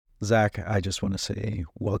Zach, I just want to say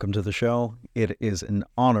welcome to the show. It is an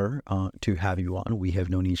honor to have you on. We have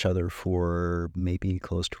known each other for maybe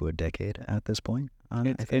close to a decade at this point, I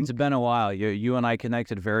It's think. been a while. You and I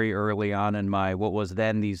connected very early on in my what was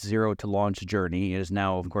then the zero to launch journey. It is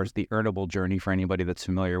now, of course, the earnable journey for anybody that's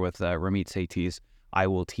familiar with Ramit Sethi's "I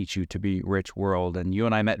Will Teach You to Be Rich" world. And you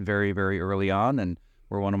and I met very, very early on, and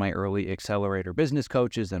were one of my early accelerator business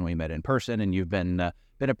coaches. And we met in person, and you've been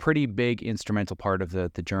a pretty big instrumental part of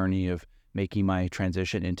the journey of making my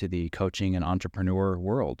transition into the coaching and entrepreneur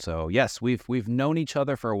world. So yes, we've known each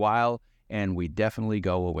other for a while, and we definitely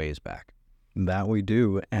go a ways back. That we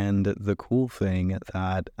do. And the cool thing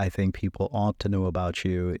that I think people ought to know about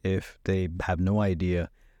you if they have no idea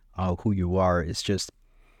who you are is just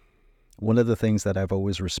one of the things that I've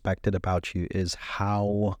always respected about you is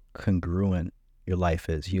how congruent your life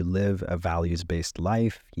is. You live a values-based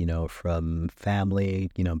life, from family,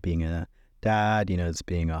 being a dad, it's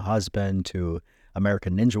being a husband to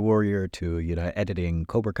American Ninja Warrior to, editing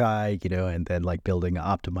Cobra Kai, and then like building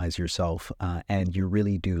Optimize Yourself. And you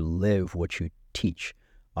really do live what you teach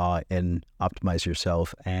and Optimize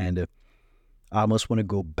Yourself. And I almost want to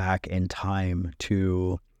go back in time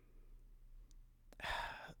to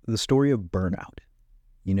the story of burnout,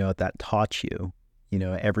 that taught you,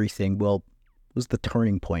 everything. Well, was the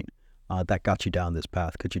turning point that got you down this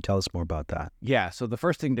path? Could you tell us more about that? Yeah, so the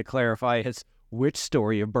first thing to clarify is which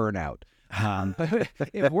story of burnout.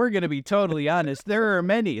 If we're going to be totally honest, there are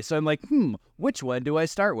many. So I'm like, which one do I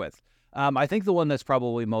start with? I think the one that's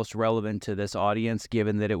probably most relevant to this audience,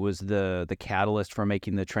 given that it was the catalyst for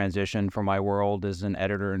making the transition from my world as an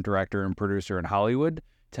editor and director and producer in Hollywood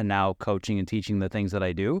to now coaching and teaching the things that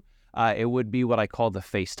I do, it would be what I call the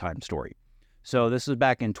FaceTime story. So this was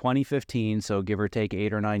back in 2015, so give or take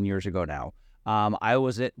 8 or 9 years ago now. I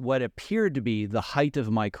was at what appeared to be the height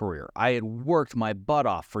of my career. I had worked my butt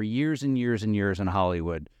off for years and years and years in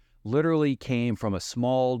Hollywood, literally came from a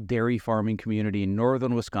small dairy farming community in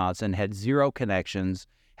northern Wisconsin, had zero connections,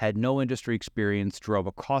 had no industry experience, drove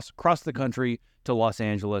across the country to Los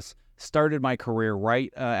Angeles, started my career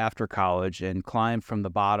right after college and climbed from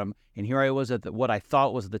the bottom. And here I was at what I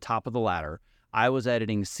thought was the top of the ladder. I was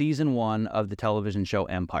editing season 1 of the television show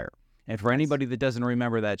Empire. And for anybody that doesn't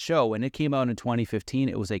remember that show, when it came out in 2015,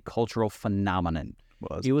 it was a cultural phenomenon.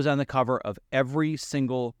 It was on the cover of every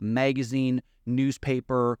single magazine,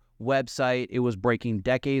 newspaper, website. It was breaking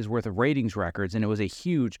decades worth of ratings records, and it was a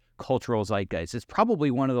huge cultural zeitgeist. It's probably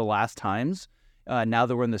one of the last times, now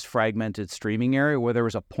that we're in this fragmented streaming area, where there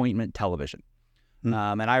was appointment television.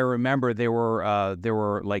 And I remember there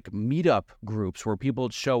were like meetup groups where people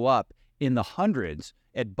would show up in the hundreds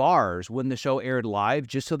at bars when the show aired live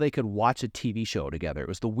just so they could watch a TV show together. It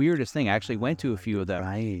was the weirdest thing. I actually went to a few of them.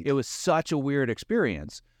 Right. It was such a weird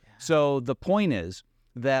experience. So the point is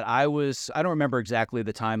that I don't remember exactly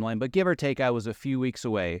the timeline, but give or take, I was a few weeks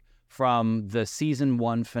away from the season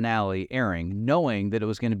 1 finale airing, knowing that it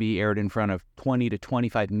was going to be aired in front of 20 to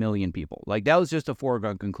 25 million people. Like, that was just a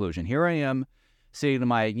foregone conclusion. Here I am sitting in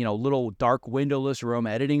my, little dark windowless room,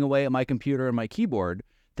 editing away at my computer and my keyboard,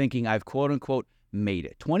 thinking I've quote unquote made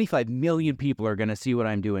it. 25 million people are going to see what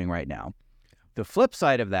I'm doing right now. The flip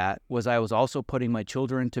side of that was I was also putting my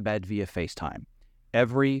children to bed via FaceTime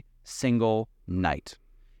every single night.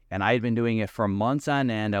 And I had been doing it for months on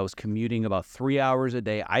end. I was commuting about 3 hours a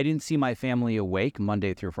day. I didn't see my family awake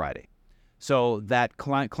Monday through Friday. So that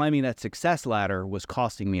climbing that success ladder was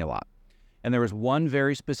costing me a lot. And there was one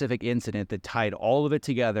very specific incident that tied all of it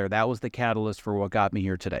together. That was the catalyst for what got me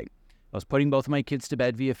here today. I was putting both of my kids to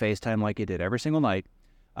bed via FaceTime like I did every single night.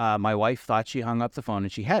 My wife thought she hung up the phone,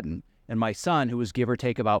 and she hadn't. And my son, who was give or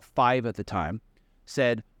take about 5 at the time,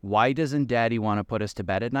 said, "Why doesn't Daddy want to put us to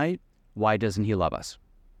bed at night? Why doesn't he love us?"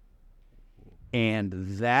 And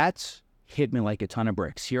that hit me like a ton of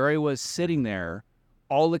bricks. Here I was sitting there,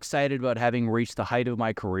 all excited about having reached the height of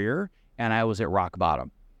my career, and I was at rock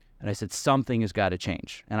bottom. And I said, something has got to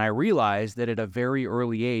change. And I realized that at a very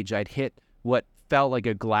early age, I'd hit what felt like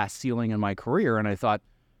a glass ceiling in my career. And I thought,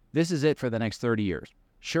 this is it for the next 30 years.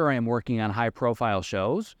 Sure, I am working on high profile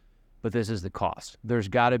shows, but this is the cost. There's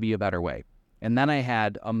got to be a better way. And then I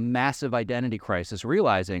had a massive identity crisis,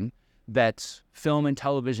 realizing that film and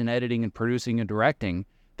television editing and producing and directing,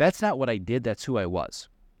 that's not what I did, that's who I was.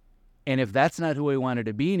 And if that's not who I wanted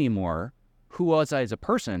to be anymore, who was I as a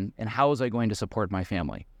person, and how was I going to support my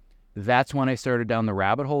family? That's when I started down the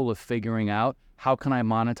rabbit hole of figuring out, how can I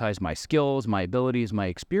monetize my skills, my abilities, my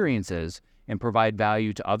experiences, and provide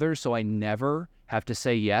value to others so I never have to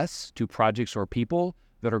say yes to projects or people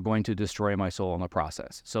that are going to destroy my soul in the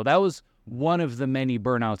process. So that was one of the many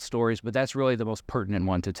burnout stories, but that's really the most pertinent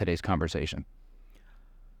one to today's conversation.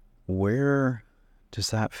 Where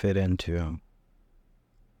does that fit into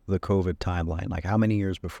the COVID timeline? Like how many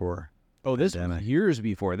years before Oh, the this was pandemic? years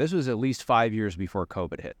before. This was at least 5 years before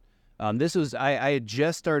COVID hit. I had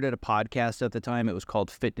just started a podcast at the time. It was called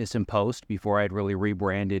Fitness in Post before I had really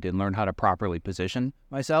rebranded and learned how to properly position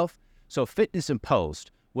myself. So Fitness in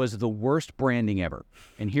Post was the worst branding ever.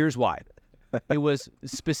 And here's why. It was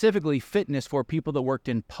specifically fitness for people that worked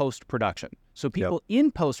in post-production. So people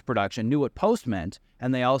in post-production knew what post meant,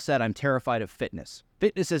 and they all said, I'm terrified of fitness.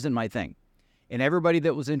 Fitness isn't my thing. And everybody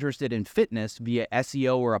that was interested in fitness via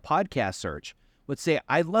SEO or a podcast search would say,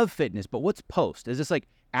 I love fitness, but what's post? Is this like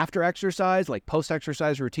after exercise, like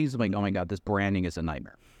post-exercise routines? I'm like, oh my God, this branding is a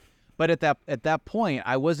nightmare. But at that point,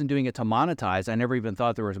 I wasn't doing it to monetize. I never even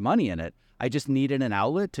thought there was money in it. I just needed an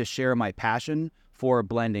outlet to share my passion for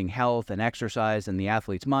blending health and exercise and the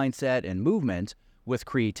athlete's mindset and movement with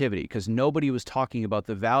creativity, because nobody was talking about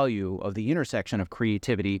the value of the intersection of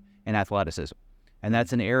creativity and athleticism. And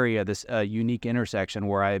that's an area, this unique intersection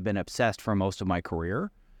where I've been obsessed for most of my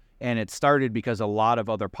career. And it started because a lot of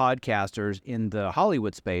other podcasters in the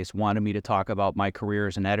Hollywood space wanted me to talk about my career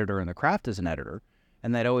as an editor and the craft as an editor.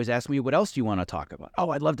 And they'd always ask me, what else do you want to talk about?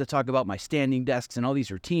 Oh, I'd love to talk about my standing desks and all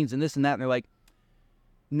these routines and this and that. And they're like,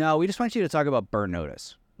 no, we just want you to talk about burn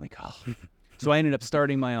notice. I'm like, oh. So I ended up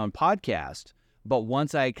starting my own podcast. But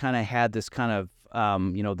once I kind of had this kind of,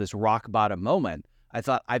 this rock bottom moment, I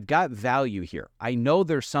thought, I've got value here. I know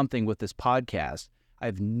there's something with this podcast. I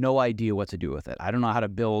have no idea what to do with it. I don't know how to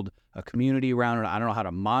build a community around it. I don't know how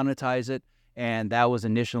to monetize it. And that was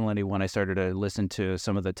initially when I started to listen to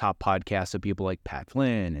some of the top podcasts of people like Pat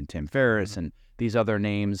Flynn and Tim Ferriss and these other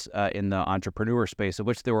names in the entrepreneur space, of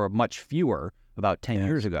which there were much fewer about 10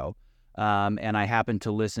 years ago. And I happened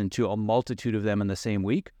to listen to a multitude of them in the same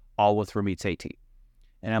week, all with Ramit Sethi.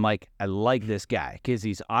 And I'm like, I like this guy because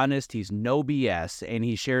he's honest, he's no BS, and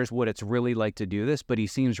he shares what it's really like to do this, but he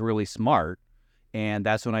seems really smart. And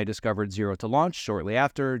that's when I discovered Zero to Launch shortly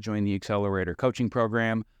after, joined the Accelerator coaching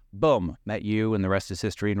program. Boom, met you, and the rest is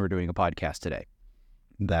history, and we're doing a podcast today.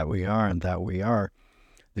 That we are.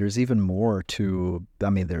 There's even more to,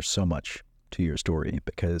 there's so much to your story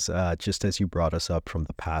because just as you brought us up from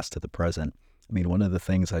the past to the present, one of the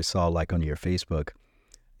things I saw like on your Facebook,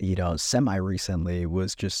 semi-recently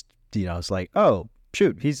was just, it's like, oh,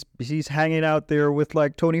 shoot, he's hanging out there with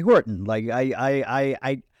like Tony Horton. Like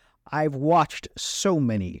I've watched so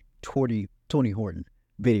many Tony Horton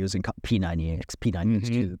videos in P90X,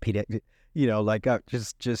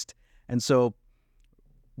 P90X2, and so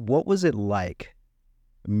what was it like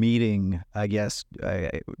meeting, I guess,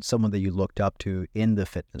 someone that you looked up to in the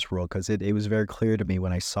fitness world? Because it was very clear to me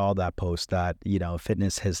when I saw that post that,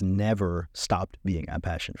 fitness has never stopped being a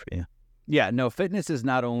passion for you. Yeah, no, fitness is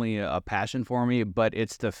not only a passion for me, but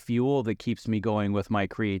it's the fuel that keeps me going with my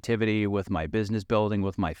creativity, with my business building,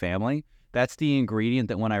 with my family. That's the ingredient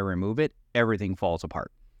that when I remove it, everything falls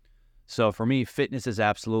apart. So for me, fitness is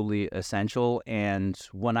absolutely essential. And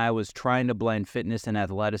when I was trying to blend fitness and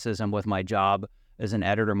athleticism with my job as an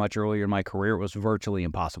editor much earlier in my career, it was virtually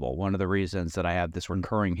impossible. One of the reasons that I have this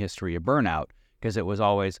recurring history of burnout, because it was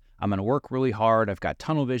always, I'm going to work really hard. I've got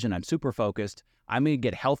tunnel vision. I'm super focused. I'm going to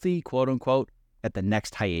get healthy, quote unquote, at the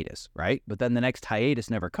next hiatus, right? But then the next hiatus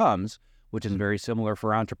never comes, which is very similar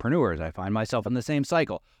for entrepreneurs. I find myself in the same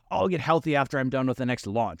cycle. I'll get healthy after I'm done with the next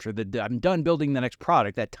launch, or I'm done building the next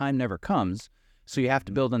product. That time never comes. So you have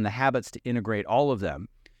to build in the habits to integrate all of them.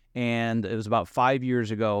 And it was about 5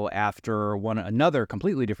 years ago after another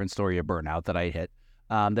completely different story of burnout that I hit.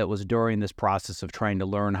 That was during this process of trying to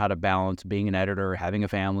learn how to balance being an editor, having a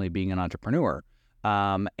family, being an entrepreneur.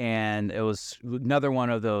 And it was another one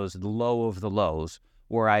of those low of the lows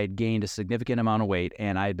where I had gained a significant amount of weight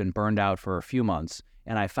and I had been burned out for a few months.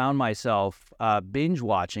 And I found myself binge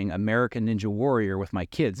watching American Ninja Warrior with my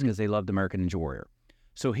kids because they loved American Ninja Warrior.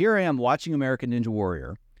 So here I am watching American Ninja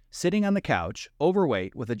Warrior, sitting on the couch,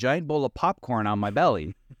 overweight, with a giant bowl of popcorn on my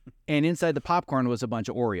belly, and inside the popcorn was a bunch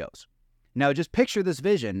of Oreos. Now just picture this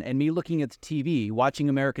vision and me looking at the TV, watching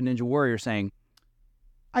American Ninja Warrior saying,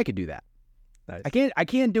 I could do that. Nice. I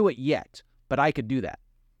can't do it yet, but I could do that.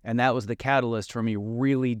 And that was the catalyst for me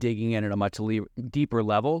really digging in at a much deeper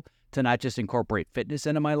level to not just incorporate fitness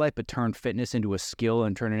into my life, but turn fitness into a skill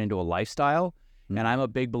and turn it into a lifestyle. Mm-hmm. And I'm a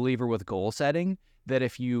big believer with goal setting, that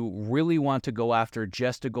if you really want to go after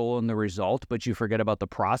just a goal and the result, but you forget about the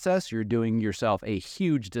process, you're doing yourself a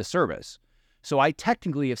huge disservice. So I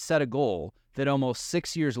technically have set a goal that almost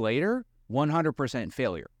 6 years later, 100%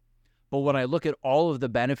 failure. But when I look at all of the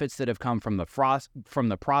benefits that have come from the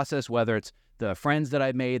process, whether it's the friends that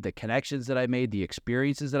I've made, the connections that I've made, the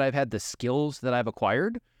experiences that I've had, the skills that I've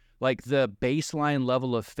acquired, Like the baseline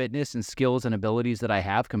level of fitness and skills and abilities that I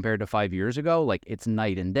have compared to 5 years ago, like it's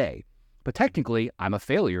night and day. But technically, I'm a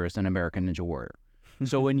failure as an American Ninja Warrior.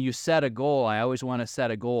 So when you set a goal, I always want to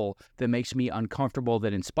set a goal that makes me uncomfortable,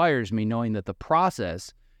 that inspires me, knowing that the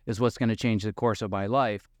process is what's going to change the course of my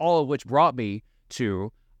life, all of which brought me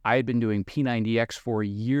to, I had been doing P90X for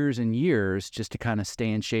years and years just to kind of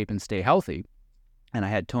stay in shape and stay healthy. And I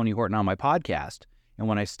had Tony Horton on my podcast. And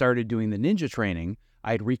when I started doing the ninja training,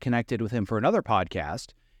 I had reconnected with him for another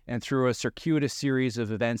podcast. And through a circuitous series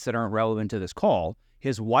of events that aren't relevant to this call,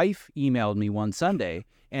 his wife emailed me one Sunday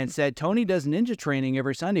and said, Tony does ninja training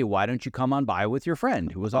every Sunday. Why don't you come on by with your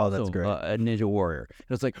friend who was also a ninja warrior? And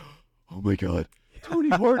I was like, oh my God, Tony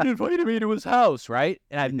Horton invited me to his house, right?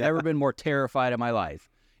 And I've never been more terrified in my life.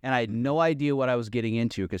 And I had no idea what I was getting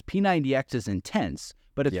into because P90X is intense,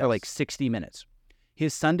 but it's for like 60 minutes.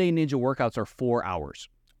 His Sunday ninja workouts are 4 hours.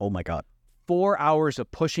 Oh my God. 4 hours of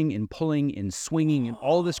pushing and pulling and swinging and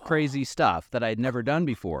all this crazy stuff that I'd never done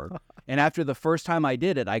before. And after the first time I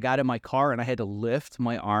did it, I got in my car and I had to lift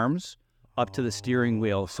my arms up to the steering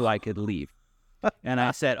wheel so I could leave. And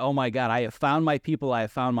I said, oh my God, I have found my people. I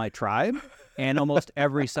have found my tribe. And almost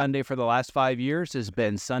every Sunday for the last 5 years has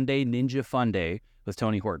been Sunday Ninja Fun Day with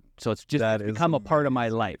Tony Horton. So it's just become a part of my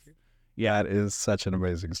life. Yeah, that is such an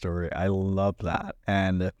amazing story. I love that.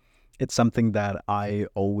 And it's something that I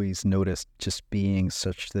always noticed just being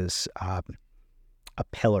such this, a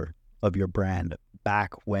pillar of your brand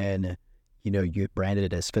back when, you branded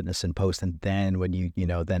it as Fitness in Post. And then when you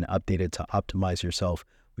then updated to Optimize Yourself,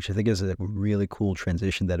 which I think is a really cool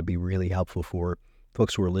transition that'd be really helpful for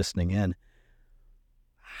folks who are listening in.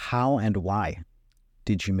 How and why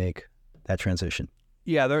did you make that transition?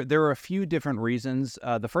 Yeah, there are a few different reasons.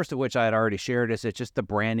 The first of which I had already shared is it's just the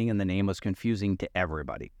branding and the name was confusing to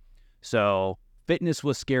everybody. So fitness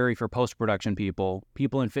was scary for post-production people.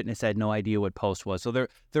 People in fitness had no idea what post was. So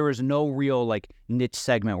there was no real like niche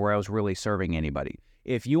segment where I was really serving anybody.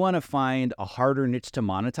 If you want to find a harder niche to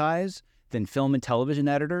monetize than film and television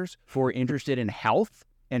editors who are interested in health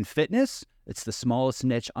and fitness, it's the smallest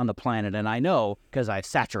niche on the planet. And I know because I've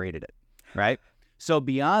saturated it, right? So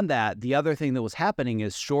beyond that, the other thing that was happening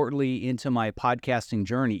is shortly into my podcasting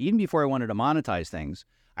journey, even before I wanted to monetize things,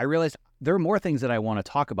 I realized there are more things that I want to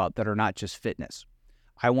talk about that are not just fitness.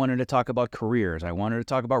 I wanted to talk about careers. I wanted to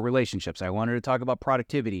talk about relationships. I wanted to talk about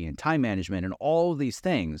productivity and time management and all of these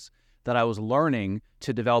things that I was learning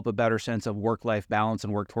to develop a better sense of work-life balance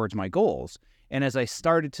and work towards my goals. And as I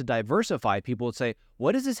started to diversify, people would say,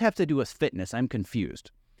 what does this have to do with fitness? I'm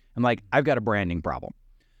confused. I'm like, I've got a branding problem.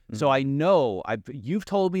 So I know, you've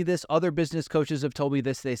told me this, other business coaches have told me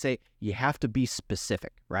this, they say, you have to be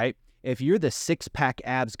specific, right? If you're the six-pack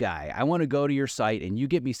abs guy, I want to go to your site and you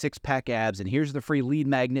get me six-pack abs and here's the free lead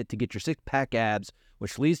magnet to get your six-pack abs,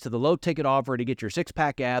 which leads to the low-ticket offer to get your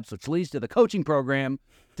six-pack abs, which leads to the coaching program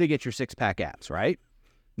to get your six-pack abs, right?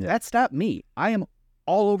 Yeah. That's not me. I am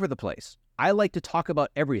all over the place. I like to talk about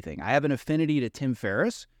everything. I have an affinity to Tim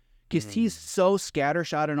Ferriss because he's so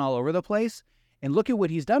scattershot and all over the place. And look at what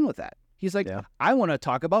he's done with that. He's like, I want to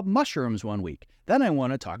talk about mushrooms one week. Then I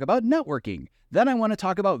want to talk about networking. Then I want to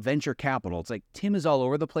talk about venture capital. It's like Tim is all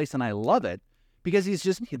over the place and I love it because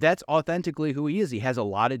that's authentically who he is. He has a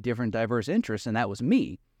lot of different diverse interests and that was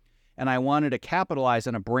me. And I wanted to capitalize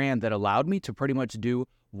on a brand that allowed me to pretty much do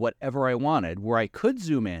whatever I wanted, where I could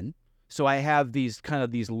zoom in. So I have these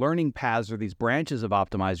learning paths or these branches of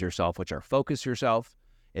Optimize Yourself, which are focus yourself,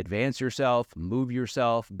 advance yourself, move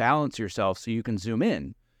yourself, balance yourself so you can zoom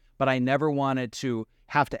in. But I never wanted to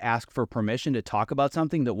have to ask for permission to talk about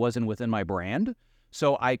something that wasn't within my brand.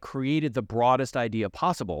 So I created the broadest idea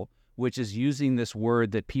possible, which is using this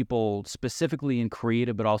word that people specifically in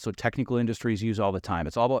creative but also technical industries use all the time.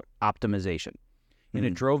 It's all about optimization. And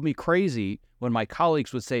it drove me crazy when my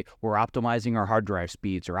colleagues would say, we're optimizing our hard drive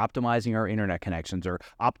speeds or optimizing our internet connections or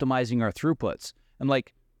optimizing our throughputs. I'm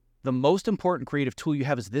like, the most important creative tool you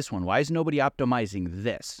have is this one. Why is nobody optimizing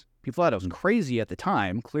this? People thought I was crazy at the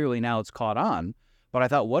time. Clearly now it's caught on. But I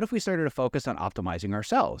thought, what if we started to focus on optimizing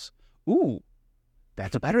ourselves? Ooh,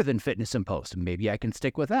 that's better than Fitness in Post. Maybe I can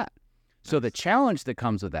stick with that. So the challenge that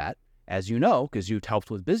comes with that, as you know, because you've helped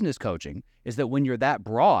with business coaching, is that when you're that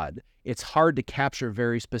broad, it's hard to capture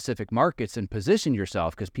very specific markets and position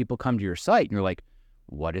yourself because people come to your site and you're like,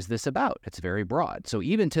 what is this about? It's very broad. So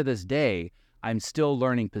even to this day, I'm still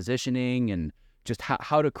learning positioning and just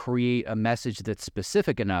how to create a message that's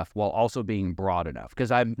specific enough while also being broad enough.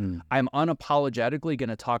 Because I'm unapologetically going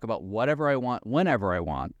to talk about whatever I want, whenever I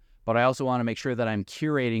want, but I also want to make sure that I'm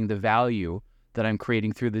curating the value that I'm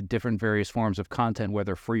creating through the different various forms of content,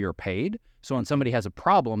 whether free or paid. So when somebody has a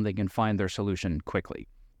problem, they can find their solution quickly.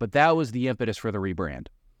 But that was the impetus for the rebrand.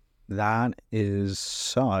 That is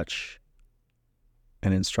such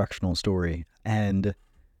an instructional story. And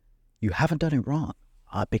you haven't done it wrong,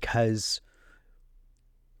 because,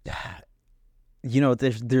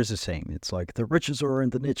 there's a saying. It's like the riches are in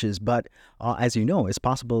the niches. But as you know, it's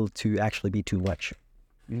possible to actually be too rich,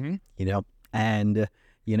 Mm-hmm. And,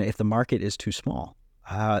 if the market is too small,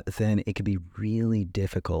 then it could be really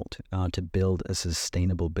difficult to build a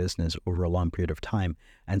sustainable business over a long period of time.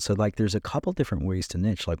 And so, like, there's a couple different ways to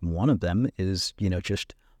niche. Like, one of them is,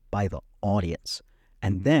 just by the audience.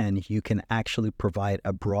 And then you can actually provide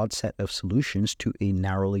a broad set of solutions to a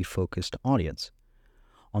narrowly focused audience.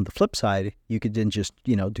 On the flip side, you could then just,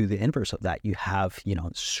 do the inverse of that. You have,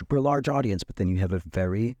 super large audience, but then you have a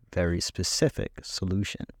very, very specific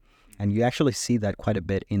solution. And you actually see that quite a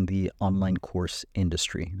bit in the online course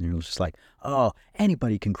industry. It's just like, oh,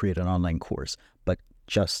 anybody can create an online course, but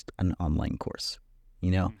just an online course.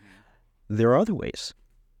 There are other ways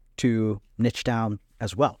to niche down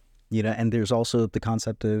as well. And there's also the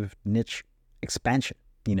concept of niche expansion,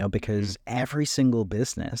 because every single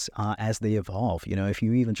business, as they evolve, if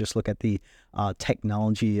you even just look at the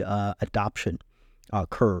technology adoption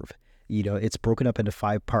curve, it's broken up into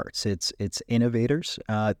 5 parts. It's innovators.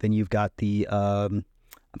 Then you've got the, I'm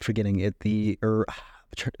forgetting it,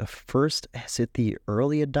 first, is it the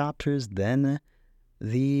early adopters? Then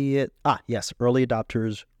early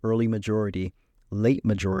adopters, early majority, late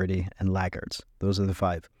majority, and laggards. Those are the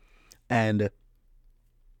 5. And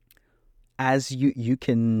as you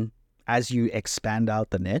expand out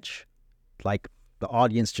the niche, like, the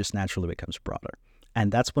audience just naturally becomes broader.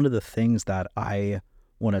 And that's one of the things that I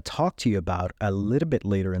want to talk to you about a little bit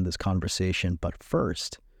later in this conversation. But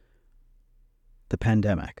first, the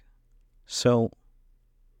pandemic. So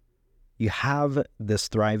you have this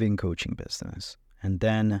thriving coaching business, and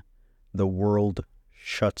then the world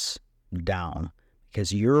shuts down.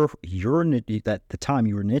 Because at the time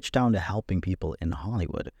you were niched down to helping people in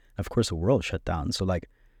Hollywood. Of course, the world shut down. So, like,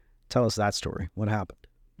 tell us that story. What happened?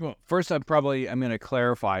 Well, first, I'm going to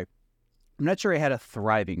clarify. I'm not sure I had a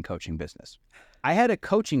thriving coaching business. I had a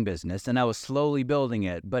coaching business, and I was slowly building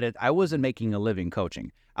it, but I wasn't making a living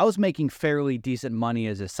coaching. I was making fairly decent money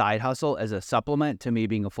as a side hustle, as a supplement to me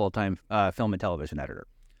being a full-time film and television editor.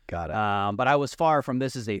 Got it. But I was far from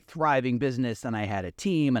this as a thriving business, and I had a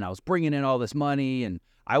team, and I was bringing in all this money, and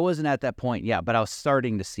I wasn't at that point yet, but I was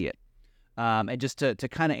starting to see it. And just to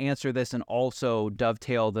kind of answer this and also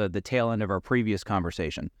dovetail the tail end of our previous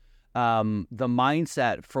conversation, the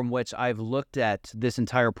mindset from which I've looked at this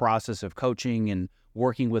entire process of coaching and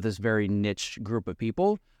working with this very niche group of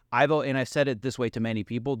people, I've said it this way to many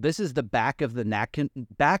people, this is the back of the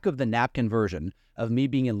napkin version of me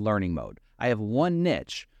being in learning mode. I have one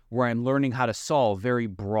niche where I'm learning how to solve very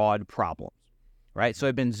broad problems, right? So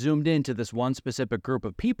I've been zoomed into this one specific group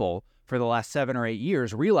of people for the last 7 or 8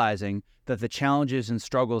 years, realizing that the challenges and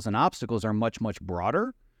struggles and obstacles are much, much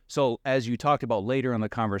broader. So as you talked about later in the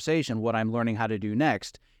conversation, what I'm learning how to do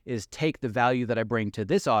next is take the value that I bring to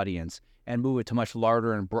this audience and move it to much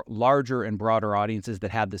larger and broader audiences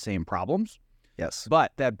that have the same problems. Yes.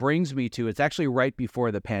 But that brings me to, it's actually right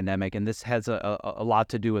before the pandemic, and this has a lot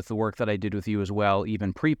to do with the work that I did with you as well,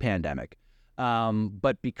 even pre-pandemic.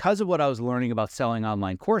 But because of what I was learning about selling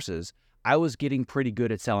online courses, I was getting pretty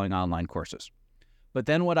good at selling online courses. But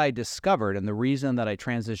then what I discovered, and the reason that I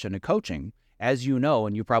transitioned to coaching, as you know,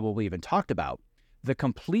 and you probably even talked about, the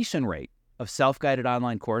completion rate of self-guided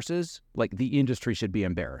online courses, like, the industry should be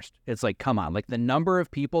embarrassed. It's like, come on, like, the number of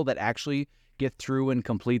people that actually get through and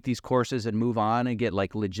complete these courses and move on and get,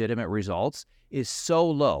 like, legitimate results is so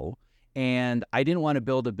low. And I didn't want to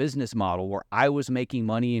build a business model where I was making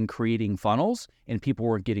money and creating funnels and people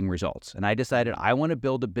weren't getting results. And I decided I want to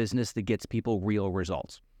build a business that gets people real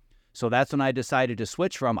results. So that's when I decided to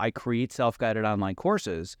switch from I create self-guided online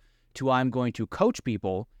courses to I'm going to coach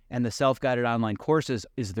people, and the self-guided online courses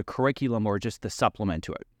is the curriculum or just the supplement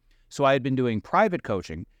to it. So I had been doing private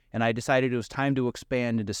coaching, and I decided it was time to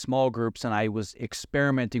expand into small groups, and I was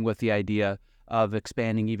experimenting with the idea of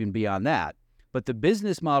expanding even beyond that. But the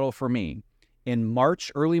business model for me in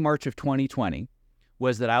early March of 2020,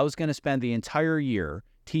 was that I was going to spend the entire year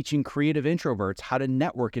teaching creative introverts how to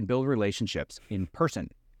network and build relationships in person.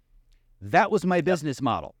 That was my business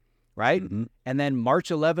model, right? Mm-hmm. And then March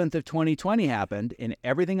 11th of 2020 happened, and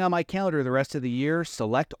everything on my calendar the rest of the year,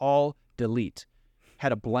 select all, delete.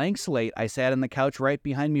 Had a blank slate. I sat on the couch right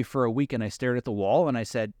behind me for a week, and I stared at the wall, and I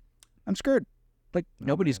said, I'm screwed. Like,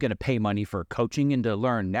 nobody's going to pay money for coaching and to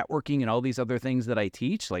learn networking and all these other things that I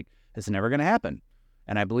teach. Like, it's never going to happen.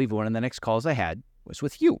 And I believe one of the next calls I had was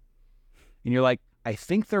with you. And you're like, I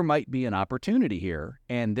think there might be an opportunity here.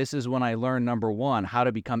 And this is when I learned, number one, how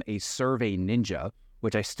to become a survey ninja,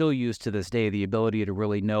 which I still use to this day, the ability to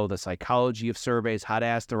really know the psychology of surveys, how to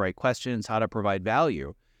ask the right questions, how to provide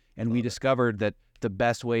value. And we discovered that the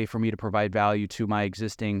best way for me to provide value to my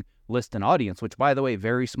existing list and audience, which, by the way,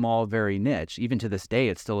 very small, very niche. Even to this day,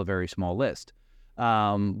 it's still a very small list.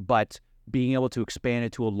 But being able to expand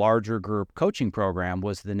it to a larger group coaching program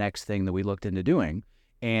was the next thing that we looked into doing.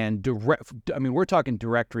 And we're talking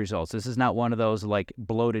direct results. This is not one of those like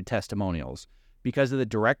bloated testimonials. Because of the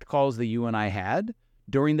direct calls that you and I had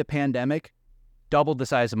during the pandemic, doubled the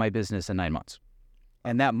size of my business in 9 months.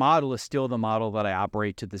 And that model is still the model that I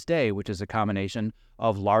operate to this day, which is a combination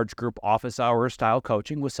of large group office hour style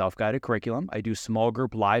coaching with self-guided curriculum. I do small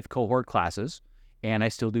group live cohort classes, and I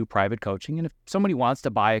still do private coaching. And if somebody wants to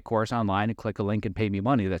buy a course online and click a link and pay me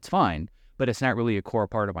money, that's fine, but it's not really a core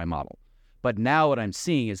part of my model. But now what I'm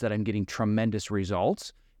seeing is that I'm getting tremendous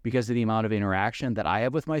results because of the amount of interaction that I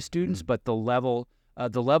have with my students, but the level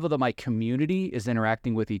that my community is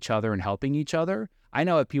interacting with each other and helping each other. I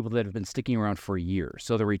now have people that have been sticking around for years.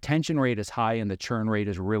 So the retention rate is high and the churn rate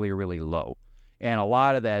is really, really low. And a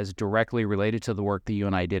lot of that is directly related to the work that you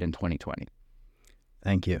and I did in 2020.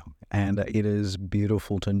 Thank you. And it is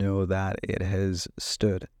beautiful to know that it has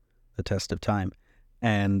stood the test of time.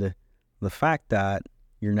 And the fact that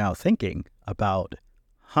you're now thinking about,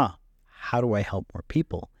 how do I help more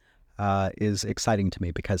people is exciting to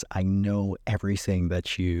me because I know everything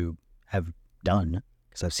that you have done,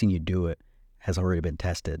 because I've seen you do it, has already been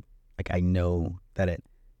tested. Like I know that it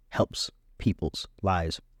helps people's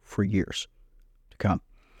lives for years to come.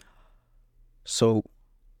 So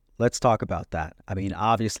let's talk about that. I mean,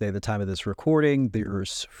 obviously at the time of this recording,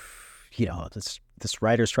 there's, this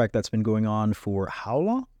writer strike that's been going on for how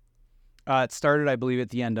long? It started, I believe,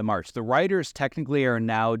 at the end of March. The writers technically are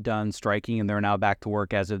now done striking and they're now back to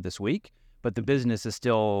work as of this week, but the business is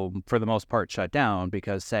still, for the most part, shut down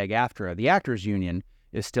because SAG-AFTRA, the actors union,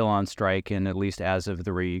 is still on strike, and at least as of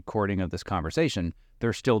the recording of this conversation,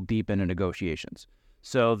 they're still deep into negotiations.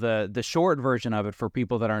 So the short version of it for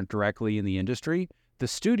people that aren't directly in the industry, the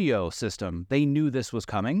studio system, they knew this was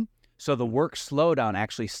coming, so the work slowdown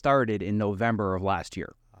actually started in November of last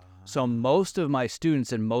year. So most of my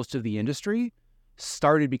students and most of the industry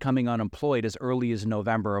started becoming unemployed as early as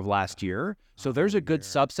November of last year. So there's a good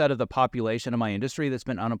subset of the population of my industry that's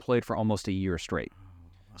been unemployed for almost a year straight.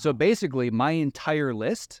 So basically, my entire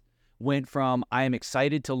list went from I am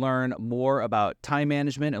excited to learn more about time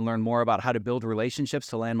management and learn more about how to build relationships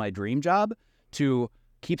to land my dream job to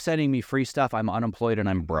keep sending me free stuff, I'm unemployed and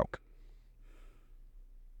I'm broke.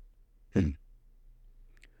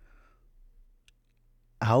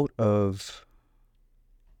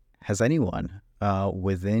 Has anyone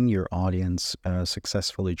within your audience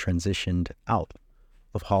successfully transitioned out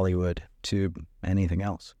of Hollywood to anything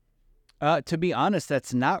else? To be honest,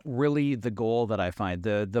 that's not really the goal that I find.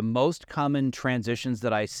 The most common transitions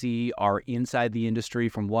that I see are inside the industry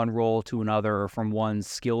from one role to another or from one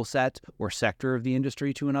skill set or sector of the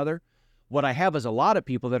industry to another. What I have is a lot of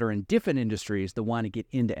people that are in different industries that want to get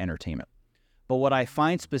into entertainment. But what I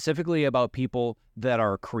find specifically about people that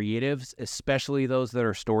are creatives, especially those that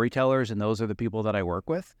are storytellers, and those are the people that I work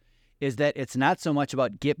with, is that it's not so much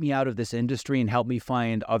about get me out of this industry and help me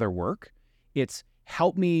find other work. It's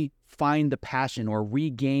help me find the passion or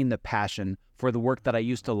regain the passion for the work that I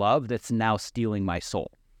used to love that's now stealing my soul.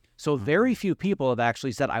 So very few people have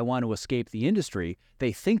actually said, I want to escape the industry.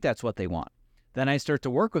 They think that's what they want. Then I start to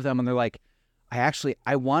work with them and they're like,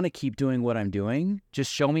 I want to keep doing what I'm doing. Just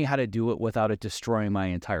show me how to do it without it destroying my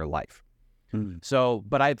entire life. So,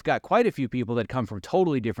 but I've got quite a few people that come from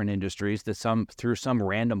totally different industries that through some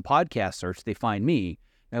random podcast search, they find me.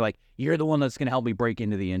 They're like, you're the one that's going to help me break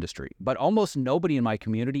into the industry. But almost nobody in my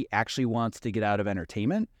community actually wants to get out of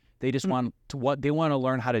entertainment. They just want to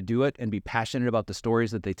learn how to do it and be passionate about the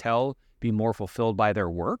stories that they tell, be more fulfilled by their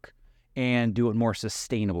work, and do it more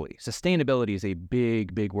sustainably. Sustainability is a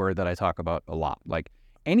big, big word that I talk about a lot. Like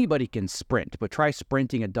anybody can sprint, but try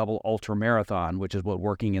sprinting a double ultra marathon, which is what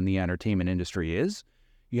working in the entertainment industry is.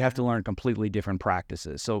 You have to learn completely different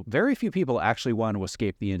practices. So very few people actually want to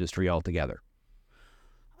escape the industry altogether.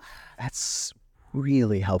 That's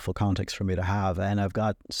really helpful context for me to have. And I've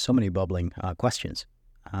got so many bubbling questions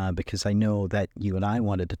because I know that you and I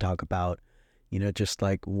wanted to talk about, just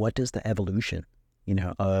like what does the evolution,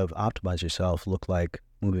 of Optimize Yourself look like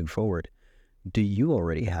moving forward? Do you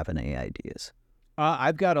already have any ideas?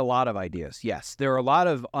 I've got a lot of ideas, yes. There are a lot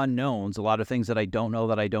of unknowns, a lot of things that I don't know,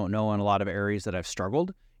 and a lot of areas that I've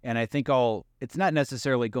struggled. And I think it's not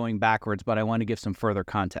necessarily going backwards, but I want to give some further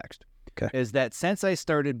context. Okay. is that since I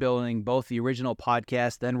started building both the original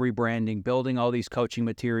podcast, then rebranding, building all these coaching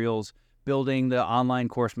materials, building the online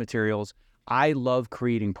course materials, I love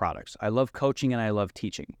creating products. I love coaching and I love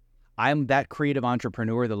teaching. I'm that creative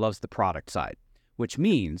entrepreneur that loves the product side, which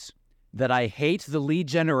means that I hate the lead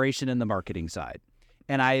generation and the marketing side.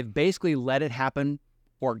 And I've basically let it happen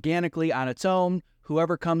organically on its own.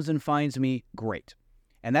 Whoever comes and finds me, great.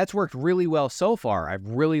 And that's worked really well so far. I've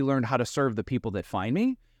really learned how to serve the people that find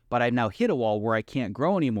me, but I've now hit a wall where I can't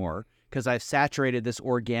grow anymore because I've saturated this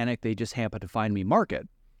organic, they just happen to find me market.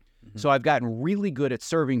 So I've gotten really good at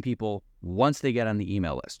serving people once they get on the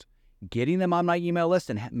email list. Getting them on my email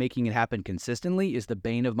list and making it happen consistently is the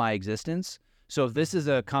bane of my existence. So if this is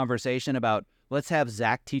a conversation about, let's have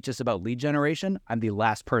Zach teach us about lead generation, I'm the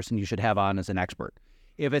last person you should have on as an expert.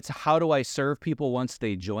 If it's how do I serve people once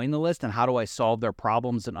they join the list and how do I solve their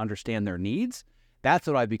problems and understand their needs, that's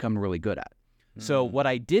what I've become really good at. So what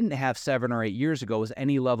I didn't have 7 or 8 years ago was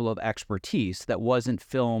any level of expertise that wasn't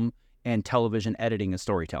film and television editing and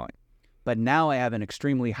storytelling. But now I have an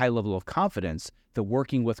extremely high level of confidence that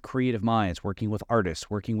working with creative minds, working with artists,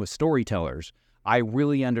 working with storytellers, I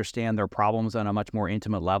really understand their problems on a much more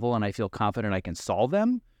intimate level, and I feel confident I can solve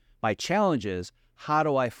them. My challenge is, how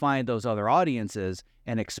do I find those other audiences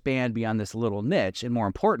and expand beyond this little niche? And more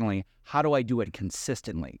importantly, how do I do it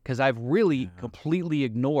consistently? Because I've really completely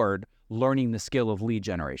ignored learning the skill of lead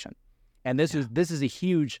generation. And this is a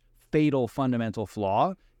huge, fatal, fundamental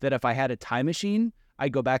flaw that if I had a time machine,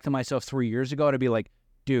 I'd go back to myself 3 years ago and I'd be like,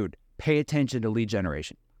 dude, pay attention to lead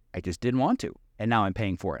generation. I just didn't want to. And now I'm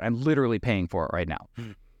paying for it. I'm literally paying for it right now.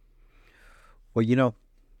 Well,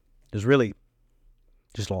 there's really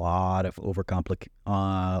just a lot of overcomplication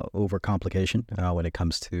when it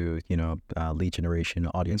comes to, lead generation,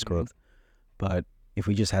 audience growth. But if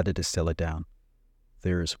we just had to distill it down,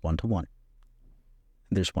 there's one-to-one.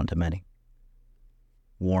 There's one-to-many.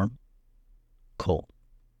 Warm, cold.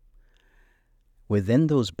 Within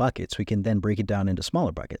those buckets, we can then break it down into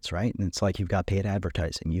smaller buckets, right? And it's like you've got paid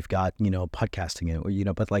advertising, you've got,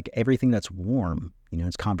 podcasting, but like everything that's warm,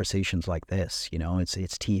 it's conversations like this,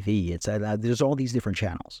 it's TV, there's all these different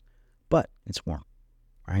channels, but it's warm,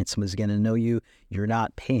 right? Somebody's going to know you. You're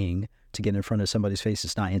not paying to get in front of somebody's face.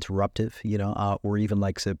 It's not interruptive, or even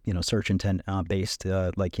like, search intent based,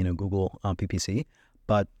 Google PPC.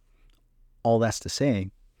 But all that's to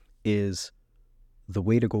say is, the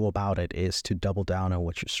way to go about it is to double down on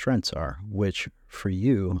what your strengths are, which for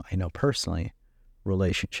you, I know personally,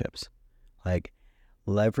 relationships. Like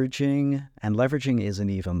leveraging isn't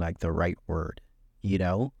even like the right word,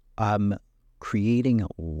 creating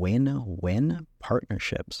win-win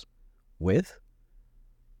partnerships with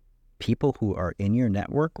people who are in your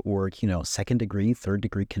network or, second degree, third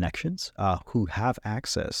degree connections, who have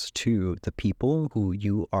access to the people who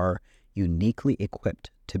you are uniquely equipped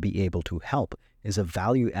to be able to help is a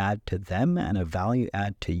value add to them and a value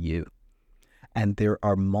add to you. And there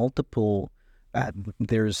are multiple,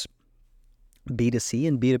 there's B2C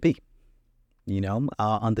and B2B.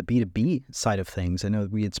 On the B2B side of things, I know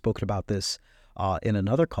we had spoken about this in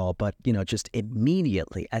another call, but, just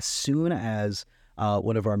immediately, as soon as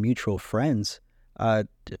one of our mutual friends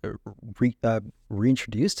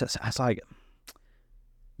reintroduced us, I was like,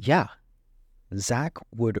 yeah, Zach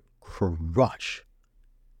would crush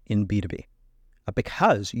in B2B.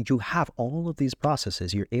 Because you have all of these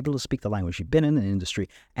processes, you're able to speak the language, you've been in the industry,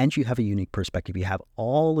 and you have a unique perspective. You have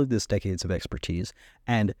all of this decades of expertise,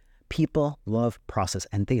 and people love process,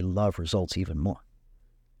 and they love results even more.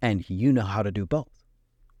 And you know how to do both.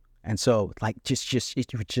 And so, like,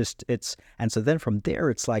 and so then from there,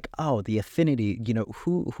 it's like, oh, the affinity.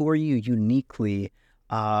 Who are you uniquely?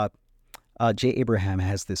 Jay Abraham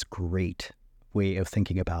has this great way of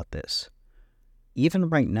thinking about this. Even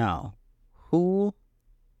right now, who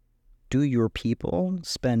do your people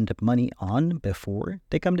spend money on before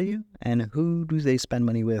they come to you, and who do they spend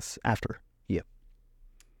money with after you?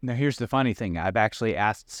 Now, here's the funny thing. I've actually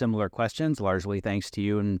asked similar questions, largely thanks to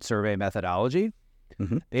you and survey methodology.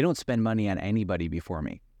 They don't spend money on anybody before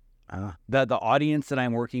me. The audience that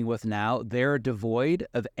I'm working with now, they're devoid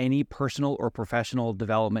of any personal or professional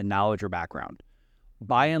development knowledge or background.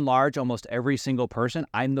 By and large, almost every single person,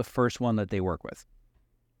 I'm the first one that they work with.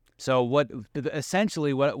 So one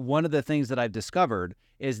of the things that I've discovered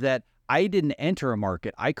is that I didn't enter a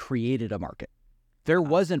market, I created a market. There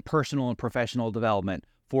wasn't personal and professional development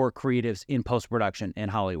for creatives in post-production in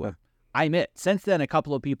Hollywood. I'm it. Since then, a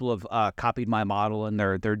couple of people have copied my model, and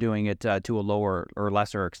they're doing it to a lower or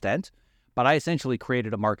lesser extent. but I essentially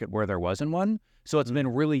created a market where there wasn't one. So it's been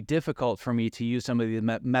really difficult for me to use some of the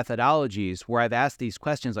methodologies where I've asked these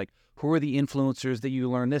questions like, who are the influencers that you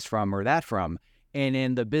learn this from or that from? And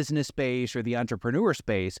in the business space or the entrepreneur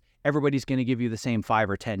space, everybody's going to give you the same 5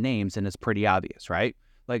 or 10 names, and it's pretty obvious, right?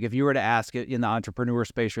 Like if you were to ask it in the entrepreneur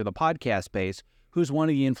space or the podcast space, who's one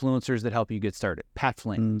of the influencers that help you get started? Pat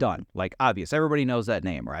Flynn, done. Like obvious. Everybody knows that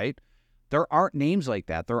name, right? There aren't names like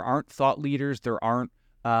that. There aren't thought leaders. There aren't,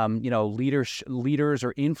 leaders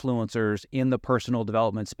or influencers in the personal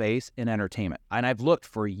development space in entertainment. And I've looked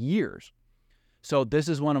for years. So this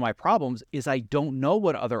is one of my problems is I don't know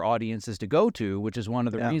what other audiences to go to, which is one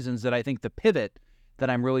of the reasons that I think the pivot that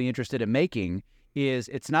I'm really interested in making is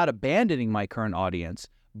it's not abandoning my current audience,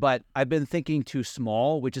 but I've been thinking too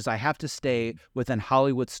small, which is I have to stay within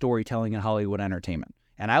Hollywood storytelling and Hollywood entertainment.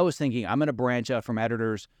 And I was thinking I'm going to branch out from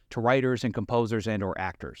editors to writers and composers and or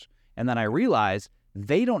actors. And then I realized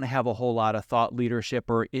they don't have a whole lot of thought leadership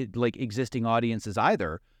or like existing audiences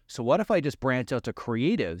either. So what if I just branch out to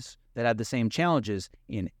creatives that have the same challenges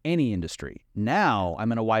in any industry? Now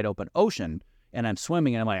I'm in a wide open ocean and I'm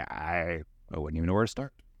swimming and I'm like, I wouldn't even know where to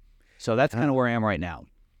start. So that's kind of where I am right now.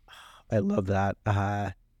 I love that.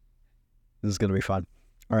 This is going to be fun.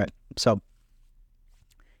 All right. So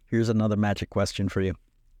here's another magic question for you.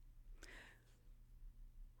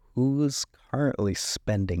 Who's currently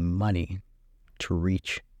spending money to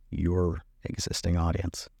reach your existing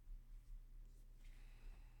audience?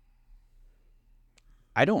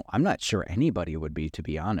 I'm not sure anybody would be, to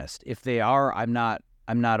be honest. If they are, I'm not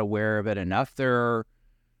aware of it enough. There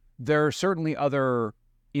are certainly other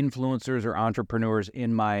influencers or entrepreneurs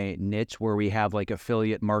in my niche where we have like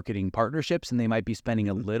affiliate marketing partnerships and they might be spending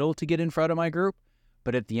a little to get in front of my group.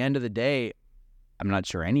 But at the end of the day, I'm not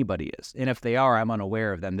sure anybody is. And if they are, I'm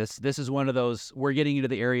unaware of them. This is one of those, we're getting into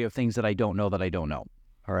the area of things that I don't know that I don't know.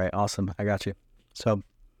 All right. Awesome. I got you. So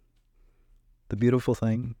the beautiful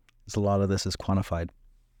thing is a lot of this is quantified.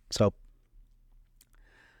 So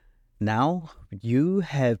now you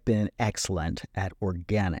have been excellent at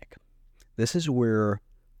organic. This is where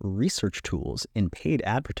research tools in paid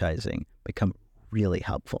advertising become really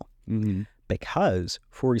helpful. Mm-hmm. Because,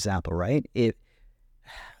 for example, right,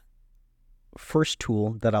 first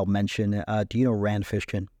tool that I'll mention, do you know Rand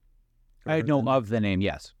Fishkin? I know of the name,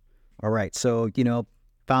 yes. All right. So,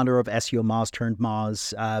 founder of SEO Moz turned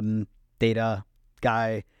Moz, data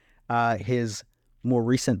guy. His more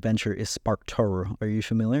recent venture is SparkToro. Are you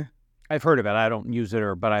familiar? I've heard of it. I don't use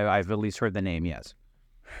it, but I've at least heard the name, yes.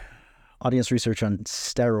 Audience research on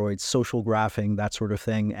steroids, social graphing, that sort of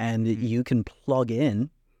thing. And you can plug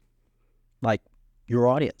in like your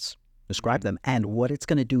audience, describe them. And what it's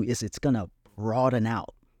going to do is it's going to broaden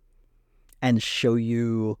out and show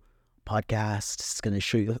you podcasts. It's going to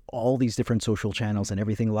show you all these different social channels and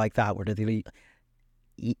everything like that. Where they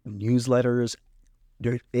newsletters,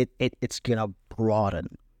 it's going to broaden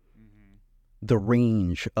the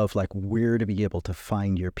range of like where to be able to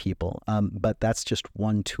find your people. But that's just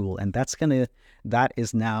one tool. And that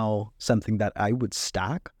is now something that I would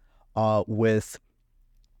stack with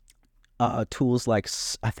tools like,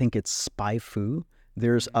 I think it's SpyFu.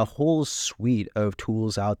 There's a whole suite of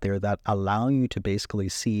tools out there that allow you to basically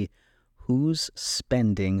see who's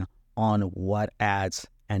spending on what ads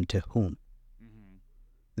and to whom.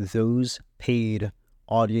 Those paid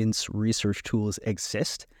audience research tools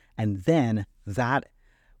exist. And then that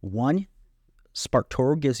one,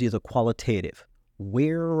 SparkToro gives you the qualitative.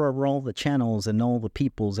 Where are all the channels and all the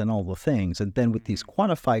peoples and all the things? And then with these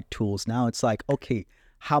quantified tools, now it's like, okay,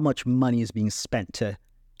 how much money is being spent to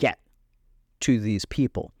get to these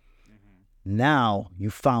people? Now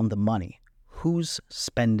you found the money. Who's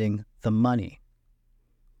spending the money?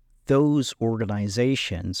 Those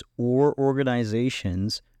organizations or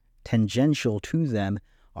organizations tangential to them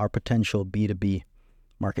are potential B2B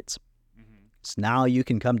markets. So now you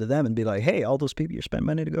can come to them and be like, hey, all those people you spend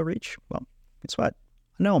money to go reach, well, guess what?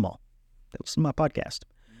 I know them all. That was my podcast.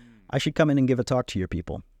 I should come in and give a talk to your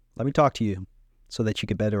people. Let me talk to you so that you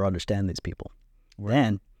can better understand these people. Right.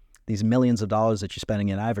 Then these millions of dollars that you're spending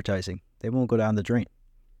in advertising, they won't go down the drain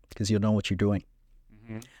because you'll know what you're doing.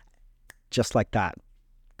 Just like that.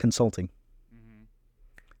 Consulting.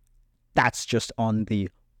 That's just on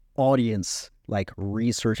the audience like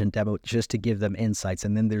research and demo, just to give them insights.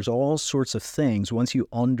 And then there's all sorts of things. Once you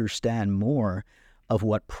understand more of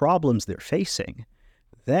what problems they're facing,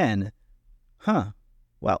 then,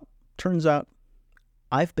 well, turns out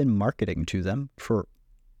I've been marketing to them for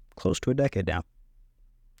close to a decade now.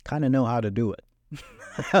 Kind of know how to do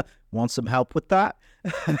it. Want some help with that?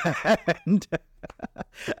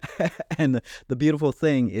 and the beautiful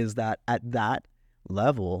thing is that at that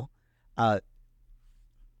level,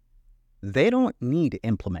 they don't need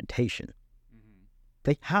implementation.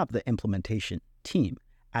 They have the implementation team.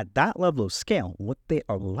 At that level of scale, what they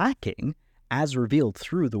are lacking, as revealed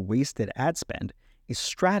through the wasted ad spend, is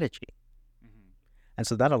strategy. And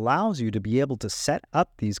so that allows you to be able to set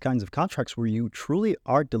up these kinds of contracts where you truly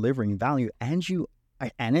are delivering value, and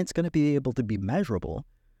it's going to be able to be measurable,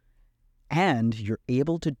 and you're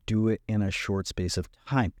able to do it in a short space of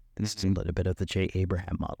time. This is a little bit of the Jay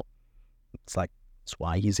Abraham model. It's like, that's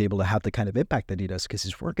why he's able to have the kind of impact that he does, because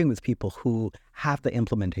he's working with people who have the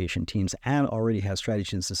implementation teams and already have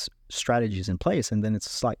strategies in place. And then it's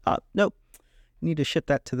just like, oh, nope, you need to shift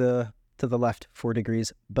that to the left 4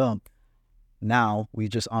 degrees. Boom. Now we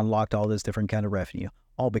just unlocked all this different kind of revenue,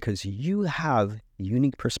 all because you have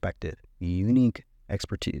unique perspective, unique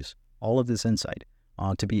expertise, all of this insight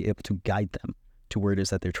to be able to guide them to where it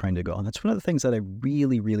is that they're trying to go. And that's one of the things that I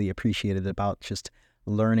really, really appreciated about just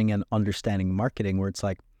learning and understanding marketing, where it's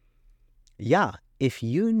like, yeah, if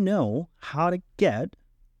you know how to get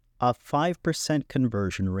a 5%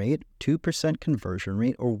 conversion rate, 2% conversion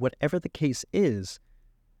rate, or whatever the case is,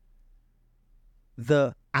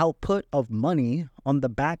 the output of money on the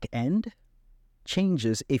back end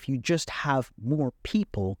changes if you just have more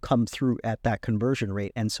people come through at that conversion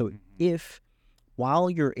rate. And so if while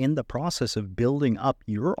you're in the process of building up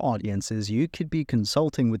your audiences, you could be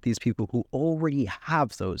consulting with these people who already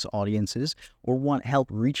have those audiences or want help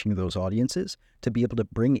reaching those audiences to be able to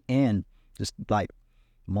bring in just like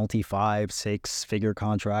multi-5, 6-figure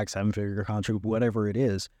contracts, 7-figure contract, whatever it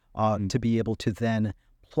is, to be able to then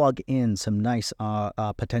plug in some nice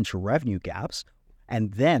potential revenue gaps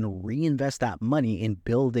and then reinvest that money in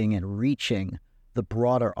building and reaching the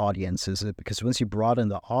broader audiences, because once you broaden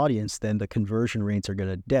the audience, then the conversion rates are going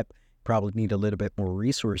to dip. Probably need a little bit more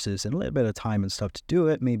resources and a little bit of time and stuff to do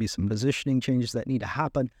it, maybe some positioning changes that need to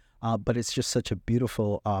happen, but it's just such a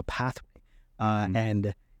beautiful pathway.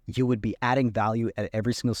 And you would be adding value at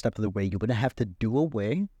every single step of the way. You wouldn't have to do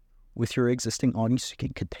away with your existing audience. You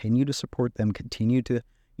can continue to support them, continue to,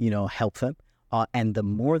 help them. And the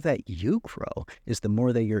more that you grow is the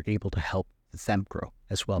more that you're able to help them grow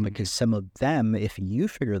as well, because some of them, if you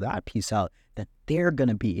figure that piece out, then they're going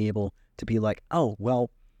to be able to be like, oh, well,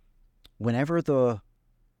 whenever the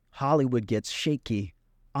Hollywood gets shaky,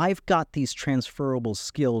 I've got these transferable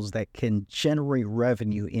skills that can generate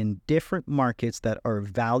revenue in different markets that are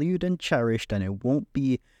valued and cherished, and it won't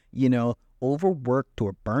be, overworked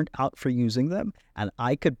or burnt out for using them. And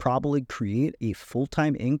I could probably create a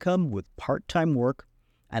full-time income with part-time work,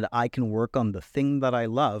 and I can work on the thing that I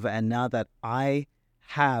love. And now that I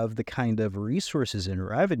have the kind of resources and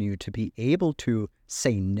revenue to be able to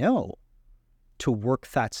say no to work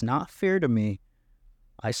that's not fair to me,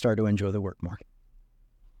 I start to enjoy the work more.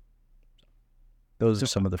 Those are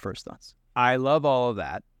some of the first thoughts. I love all of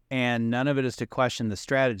that. And none of it is to question the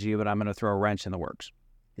strategy, but I'm going to throw a wrench in the works.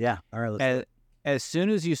 Yeah. All right. As soon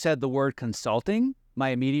as you said the word consulting, my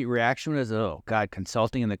immediate reaction was, oh, God,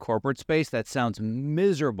 consulting in the corporate space, that sounds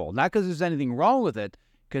miserable. Not because there's anything wrong with it,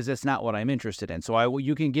 because it's not what I'm interested in. So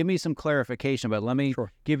you can give me some clarification, but let me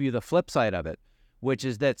give you the flip side of it, which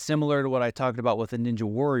is that similar to what I talked about with the Ninja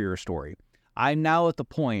Warrior story. I'm now at the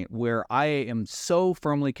point where I am so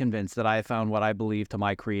firmly convinced that I have found what I believe to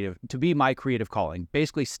be my creative calling,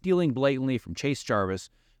 basically stealing blatantly from Chase Jarvis,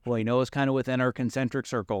 who I know is kind of within our concentric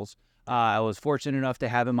circles. I was fortunate enough to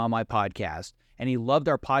have him on my podcast, and he loved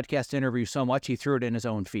our podcast interview so much he threw it in his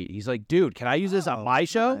own feed. He's like, dude, can I use this on my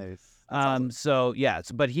show? Nice. Awesome. So yeah,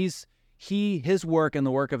 but his work and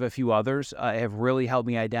the work of a few others have really helped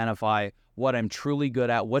me identify what I'm truly good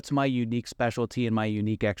at, what's my unique specialty and my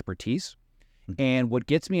unique expertise. And what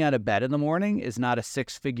gets me out of bed in the morning is not a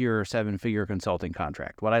 6-figure or 7-figure consulting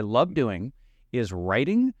contract. What I love doing is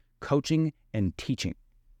writing, coaching, and teaching.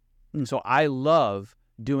 So I love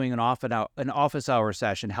doing an office hour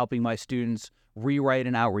session, helping my students rewrite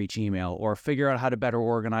an outreach email or figure out how to better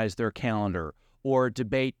organize their calendar, or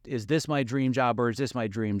debate, is this my dream job or is this my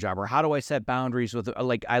dream job? Or how do I set boundaries with,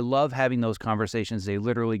 I love having those conversations. They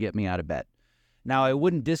literally get me out of bed. Now, I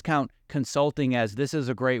wouldn't discount consulting as this is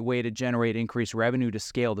a great way to generate increased revenue to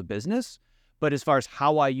scale the business. But as far as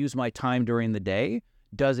how I use my time during the day,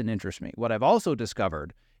 doesn't interest me. What I've also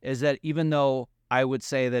discovered is that even though I would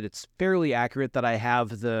say that it's fairly accurate that I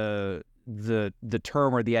have the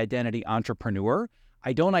term or the identity entrepreneur,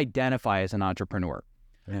 I don't identify as an entrepreneur.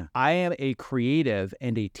 Yeah. I am a creative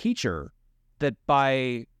and a teacher that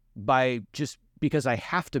by just because I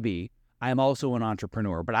have to be, I'm also an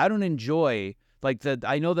entrepreneur. But I don't enjoy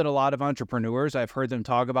I know that a lot of entrepreneurs, I've heard them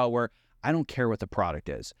talk about where I don't care what the product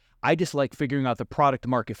is. I just like figuring out the product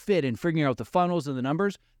market fit and figuring out the funnels and the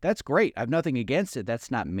numbers. That's great. I have nothing against it.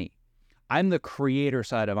 That's not me. I'm the creator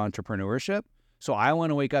side of entrepreneurship. So I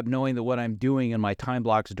want to wake up knowing that what I'm doing in my time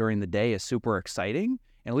blocks during the day is super exciting.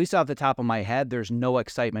 And at least off the top of my head, there's no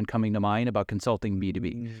excitement coming to mind about consulting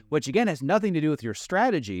B2B, which again has nothing to do with your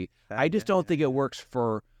strategy. I just don't think it works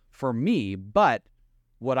for me. But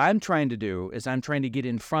what I'm trying to do is I'm trying to get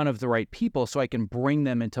in front of the right people so I can bring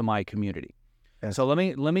them into my community. Yes. So let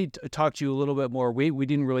me talk to you a little bit more. We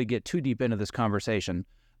didn't really get too deep into this conversation,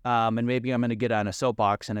 and maybe I'm going to get on a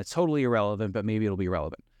soapbox, and it's totally irrelevant, but maybe it'll be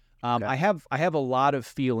relevant. Okay. I have a lot of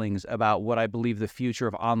feelings about what I believe the future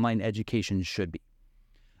of online education should be.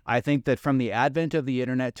 I think that from the advent of the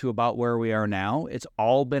internet to about where we are now, it's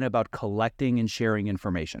all been about collecting and sharing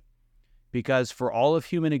information. Because for all of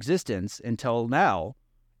human existence until now,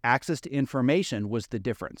 access to information was the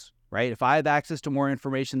difference, right? If I have access to more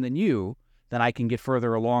information than you, then I can get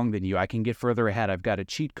further along than you. I can get further ahead. I've got a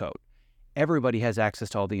cheat code. Everybody has access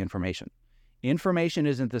to all the information. Information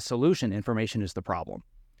isn't the solution. Information is the problem.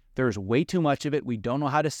 There's way too much of it. We don't know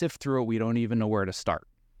how to sift through it. We don't even know where to start,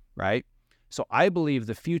 right? So I believe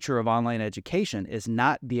the future of online education is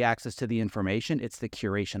not the access to the information. It's the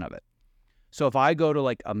curation of it. So if I go to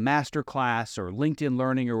like a master class or LinkedIn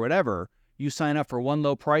Learning or whatever, you sign up for one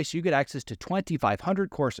low price, you get access to 2,500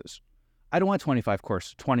 courses. I don't want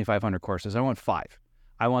 2,500 courses. I want 5.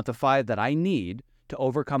 I want the 5 that I need to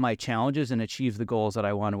overcome my challenges and achieve the goals that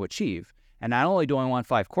I want to achieve. And not only do I want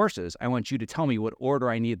 5 courses, I want you to tell me what order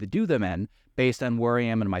I need to do them in based on where I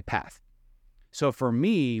am in my path. So for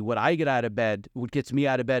me, what I get out of bed, what gets me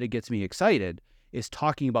out of bed, it gets me excited, is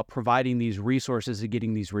talking about providing these resources and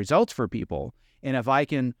getting these results for people. And if I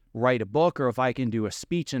can write a book or if I can do a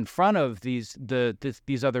speech in front of these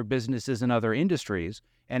other businesses and other industries,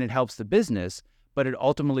 and it helps the business, but it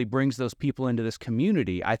ultimately brings those people into this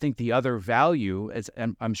community, I think the other value, as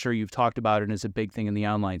I'm sure you've talked about it as a big thing in the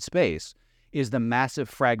online space, is the massive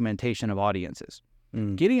fragmentation of audiences.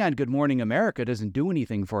 Getting on Good Morning America doesn't do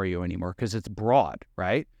anything for you anymore because it's broad,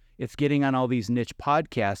 right? It's getting on all these niche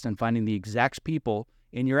podcasts and finding the exact people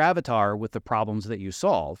in your avatar with the problems that you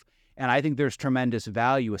solve. And I think there's tremendous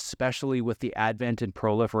value, especially with the advent and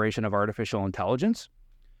proliferation of artificial intelligence,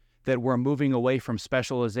 that we're moving away from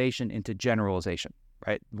specialization into generalization,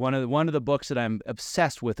 right? One of the books that I'm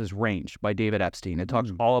obsessed with is Range by David Epstein. It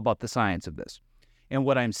talks all about the science of this. And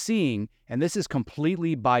what I'm seeing, and this is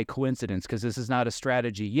completely by coincidence because this is not a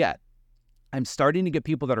strategy yet, I'm starting to get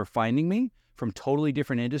people that are finding me from totally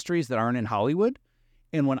different industries that aren't in Hollywood.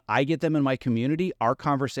 And when I get them in my community, our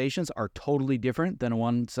conversations are totally different than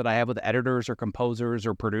ones that I have with editors or composers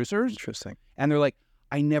or producers. Interesting. And they're like,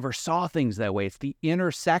 I never saw things that way. It's the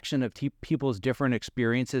intersection of people's different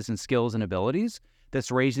experiences and skills and abilities that's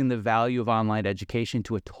raising the value of online education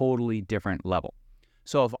to a totally different level.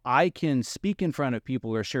 So if I can speak in front of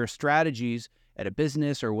people or share strategies at a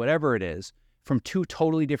business or whatever it is from 2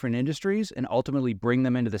 totally different industries and ultimately bring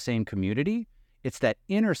them into the same community, it's that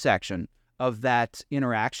intersection of that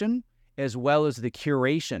interaction as well as the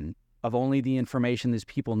curation of only the information these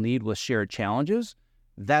people need with shared challenges.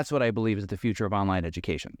 That's what I believe is the future of online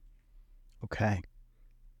education. Okay.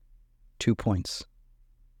 2 points.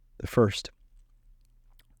 The first,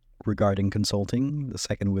 regarding consulting. The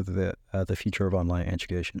second, with the future of online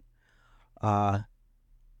education.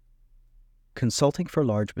 Consulting for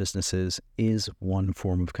large businesses is one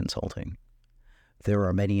form of consulting. There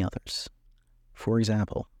are many others. For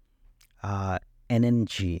example,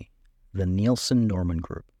 NNG, the Nielsen Norman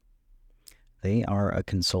Group. They are a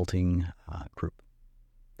consulting group.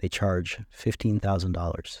 They charge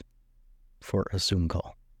 $15,000 for a Zoom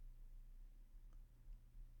call.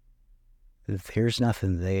 There's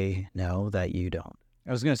nothing they know that you don't.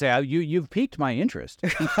 I was going to say, you've piqued my interest.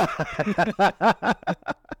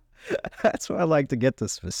 That's why I like to get the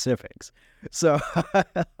specifics. So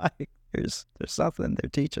there's something they're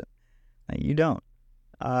teaching that you don't.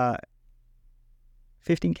 $15K,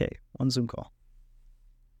 one Zoom call.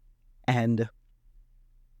 And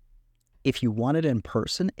if you want it in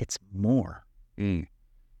person, it's more.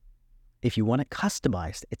 If you want it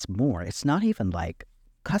customized, it's more. It's not even like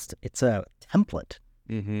custom. It's a template.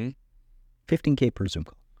 15K per Zoom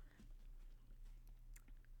call.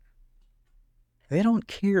 They don't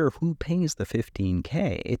care who pays the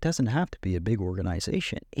 15K. It doesn't have to be a big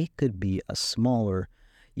organization. It could be a smaller.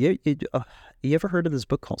 You ever heard of this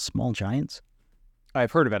book called Small Giants?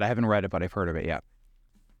 I've heard of it. I haven't read it, but I've heard of it, yeah.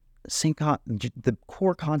 The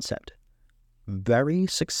core concept. Very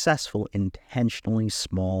successful, intentionally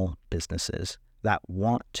small businesses that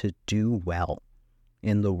want to do well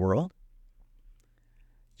in the world.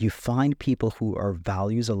 you find people who are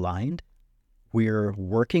values aligned, where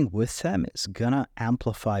working with them is going to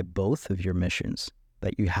amplify both of your missions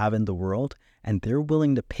that you have in the world, and they're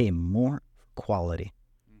willing to pay more for quality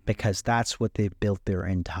because that's what they've built their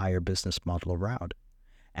entire business model around.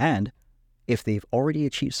 And if they've already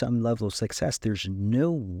achieved some level of success, there's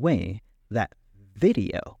no way that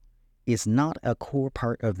video is not a core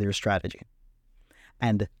part of their strategy.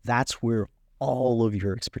 And that's where all of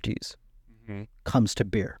your expertise comes to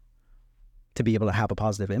bear, to be able to have a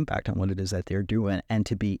positive impact on what it is that they're doing, and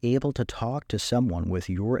to be able to talk to someone with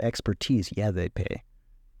your expertise. Yeah, they'd pay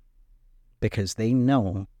because they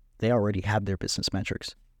know they already have their business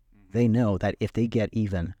metrics. They know that if they get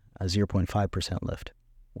even a 0.5% lift,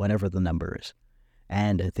 whatever the number is,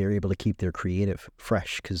 and they're able to keep their creative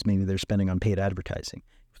fresh because maybe they're spending on paid advertising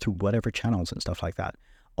through whatever channels and stuff like that.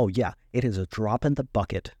 Oh yeah, it is a drop in the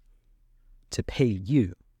bucket to pay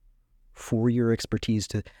you for your expertise,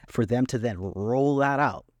 for them to then roll that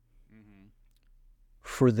out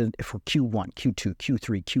for Q1, Q2,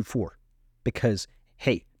 Q3, Q4. Because,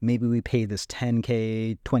 hey, maybe we pay this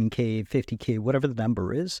 10K, 20K, 50K, whatever the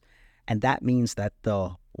number is, and that means that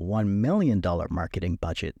the $1 million marketing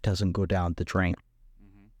budget doesn't go down the drain.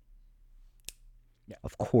 Yeah.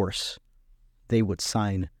 Of course, they would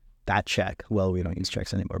sign that check. Well, we don't use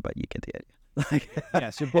checks anymore, but you get the idea. Yeah,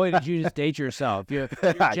 so boy, did you just date yourself. Your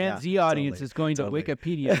Gen Z audience is going to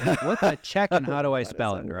Wikipedia. What's a check and how do I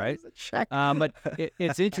spell it, right? Check. But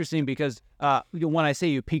it's interesting because when I say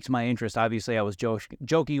you piqued my interest, obviously I was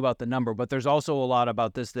joking about the number, but there's also a lot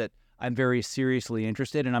about this that I'm very seriously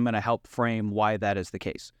interested in. I'm going to help frame why that is the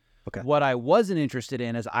case. Okay. What I wasn't interested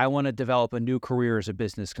in is I want to develop a new career as a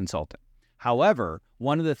business consultant. However,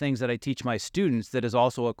 one of the things that I teach my students that is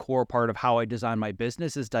also a core part of how I design my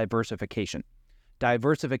business is diversification.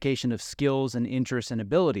 Diversification of skills and interests and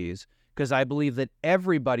abilities, because I believe that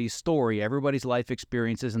everybody's story, everybody's life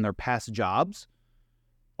experiences and their past jobs,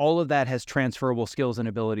 all of that has transferable skills and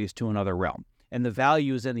abilities to another realm. And the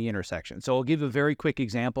value is in the intersection. So I'll give a very quick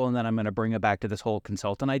example, and then I'm going to bring it back to this whole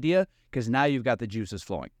consultant idea, because now you've got the juices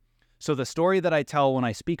flowing. So the story that I tell when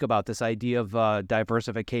I speak about this idea of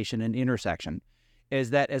diversification and intersection is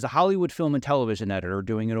that as a Hollywood film and television editor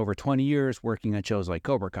doing it over 20 years, working on shows like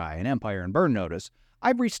Cobra Kai and Empire and Burn Notice,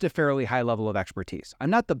 I've reached a fairly high level of expertise. I'm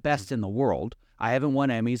not the best in the world. I haven't won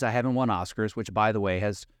Emmys. I haven't won Oscars, which, by the way,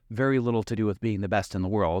 has very little to do with being the best in the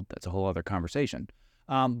world. That's a whole other conversation.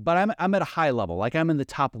 But I'm at a high level. Like, I'm in the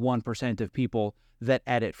top 1% of people that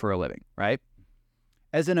edit for a living, right?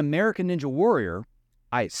 As an American Ninja Warrior,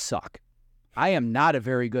 I suck. I am not a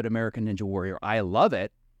very good American Ninja Warrior. I love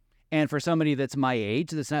it. And for somebody that's my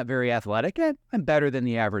age, that's not very athletic, I'm better than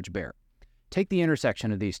the average bear. Take the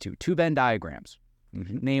intersection of these two Venn diagrams.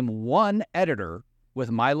 Name one editor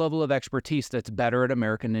with my level of expertise that's better at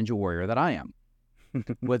American Ninja Warrior than I am.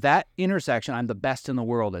 With that intersection, I'm the best in the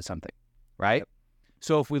world at something, right? Yep.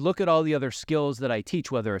 So if we look at all the other skills that I teach,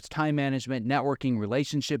 whether it's time management, networking,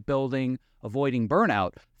 relationship building, avoiding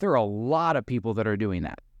burnout, there are a lot of people that are doing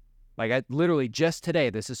that. Like, I literally just today,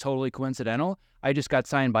 this is totally coincidental, I just got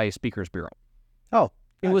signed by a speakers bureau. Oh,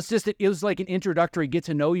 it was like an introductory get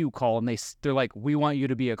to know you call, and they're like, we want you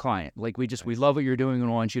to be a client. Like, we love what you're doing and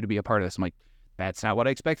we want you to be a part of this. I'm like, that's not what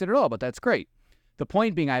I expected at all, but that's great. The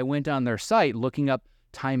point being, I went on their site looking up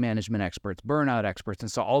time management experts, burnout experts,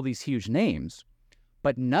 and saw all these huge names,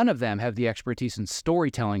 but none of them have the expertise in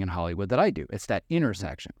storytelling in Hollywood that I do. It's that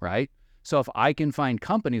intersection, right? So if I can find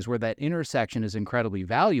companies where that intersection is incredibly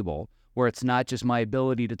valuable, where it's not just my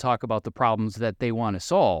ability to talk about the problems that they want to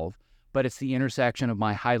solve, but it's the intersection of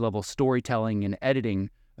my high-level storytelling and editing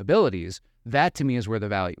abilities, that to me is where the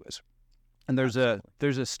value is. And there's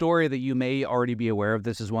a story that you may already be aware of.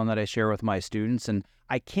 This is one that I share with my students, and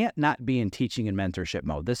I can't not be in teaching and mentorship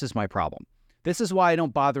mode. This is my problem. This is why I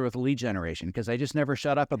don't bother with lead generation, because I just never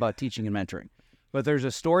shut up about teaching and mentoring. But there's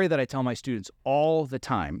a story that I tell my students all the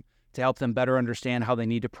time to help them better understand how they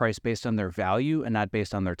need to price based on their value and not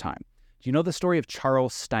based on their time. Do you know the story of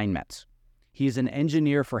Charles Steinmetz? He's an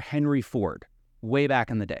engineer for Henry Ford way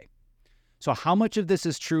back in the day. So how much of this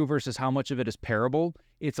is true versus how much of it is parable?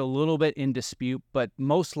 It's a little bit in dispute, but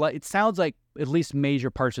it sounds like at least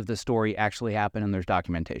major parts of the story actually happen and there's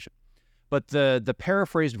documentation. But the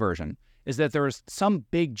paraphrased version is that there was some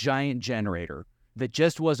big giant generator that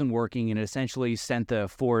just wasn't working and it essentially sent the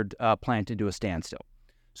Ford plant into a standstill.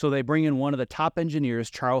 So they bring in one of the top engineers,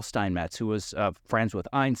 Charles Steinmetz, who was friends with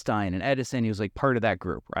Einstein and Edison. He was like part of that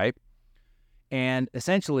group, right? And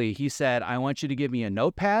essentially he said, I want you to give me a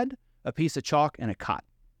notepad, a piece of chalk, and a cot.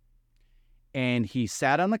 And he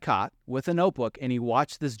sat on the cot with a notebook and he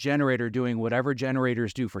watched this generator doing whatever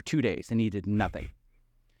generators do for 2 days, and he did nothing.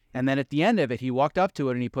 And then at the end of it, he walked up to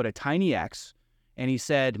it and he put a tiny X and he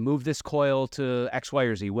said, move this coil to X, Y,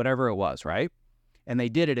 or Z, whatever it was, right? And they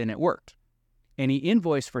did it and it worked. And he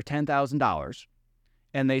invoiced for $10,000.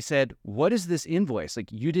 And they said, what is this invoice?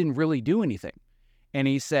 Like, you didn't really do anything. And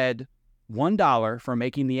he said, $1 for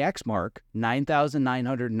making the X mark,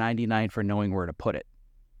 $9,999 for knowing where to put it.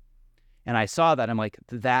 And I saw that. I'm like,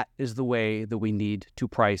 that is the way that we need to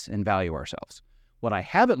price and value ourselves. What I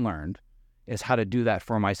haven't learned is how to do that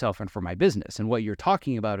for myself and for my business. And what you're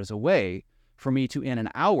talking about is a way for me to, in an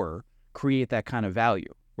hour, create that kind of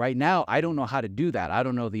value. Right now, I don't know how to do that. I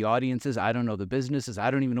don't know the audiences. I don't know the businesses.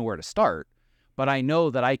 I don't even know where to start. But I know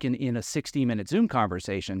that I can, in a 60-minute Zoom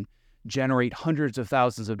conversation, generate hundreds of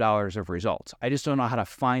thousands of dollars of results. I just don't know how to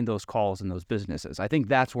find those calls in those businesses. I think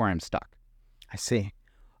that's where I'm stuck. I see.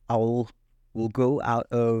 We'll go out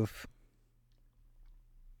of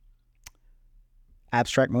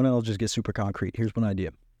abstract mode and I'll just get super concrete. Here's one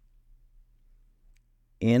idea.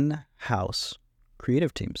 In-house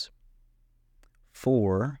creative teams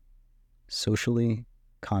for socially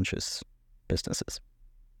conscious businesses.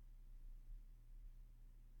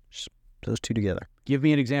 Just those two together. Give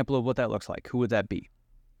me an example of what that looks like. Who would that be?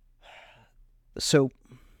 So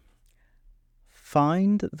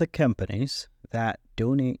find the companies that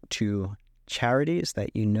donate to charities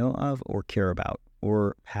that you know of or care about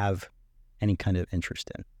or have any kind of interest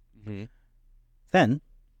in. Mm-hmm. Then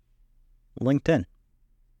LinkedIn.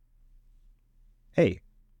 Hey,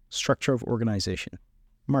 structure of organization.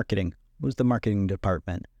 Marketing. Who's the marketing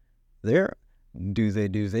department? Do they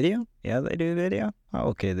do video? Yeah, they do video. Oh,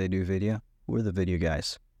 okay, they do video. Who are the video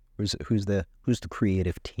guys? Who's the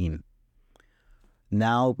creative team?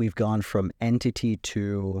 Now we've gone from entity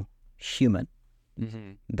to human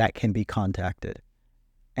that can be contacted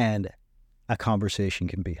and a conversation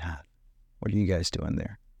can be had. What are you guys doing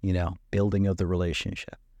there? Building of the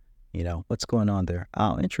relationship. What's going on there?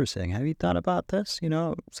 Oh, interesting. Have you thought about this?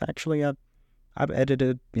 It's actually I've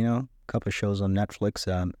edited, a couple of shows on Netflix.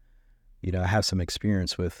 I have some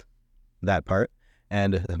experience with that part.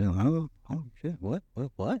 And I'm like, oh shit, what?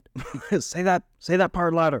 say that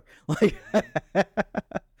part louder. Like,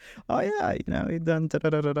 oh yeah, you done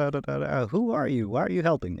da-da-da-da-da-da-da. Who are you? Why are you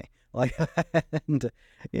helping me? Like, and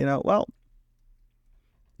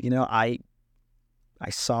I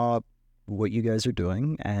saw what you guys are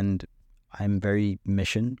doing, and I'm very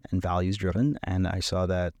mission and values driven, and I saw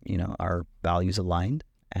that, our values aligned,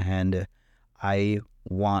 and I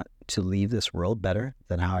want to leave this world better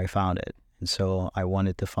than how I found it. And so I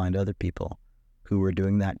wanted to find other people who were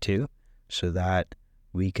doing that too, so that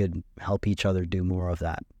we could help each other do more of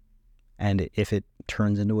that. And if it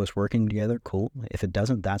turns into us working together, cool. If it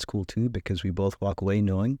doesn't, that's cool too, because we both walk away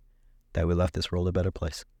knowing that we left this world a better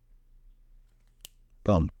place.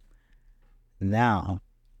 Boom. Now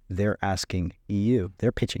they're asking you,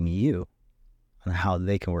 they're pitching you on how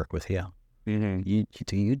they can work with you. Mm-hmm.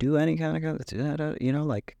 Do you do any kind of,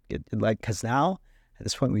 because now at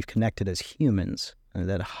this point we've connected as humans at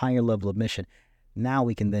that higher level of mission. Now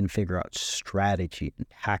we can then figure out strategy and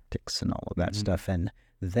tactics and all of that stuff. And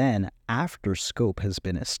then after scope has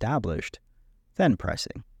been established, then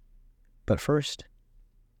pricing. But first,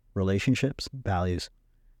 relationships, values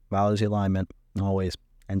alignment, always.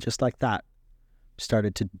 And just like that,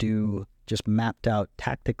 started to do, just mapped out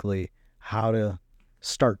tactically how to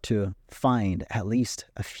start to find at least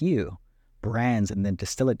a few brands and then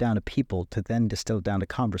distill it down to people, to then distill it down to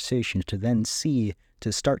conversations, to then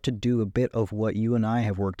to start to do a bit of what you and I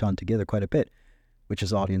have worked on together quite a bit, which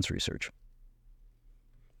is audience research.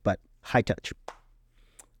 But high touch.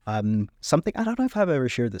 Something, I don't know if I've ever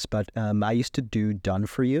shared this, but I used to do done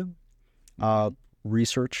for you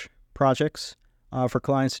research projects for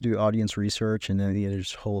clients to do audience research, and then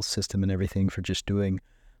there's a whole system and everything for just doing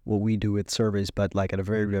what we do with surveys, but like at a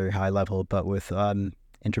very, very high level, but with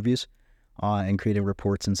interviews and creating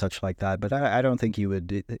reports and such like that. But I don't think you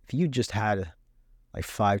would, if you just had like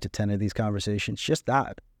 5 to 10 of these conversations, just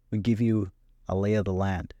that would give you a lay of the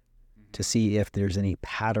land to see if there's any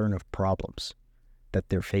pattern of problems that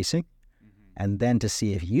they're facing, and then to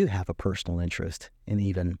see if you have a personal interest in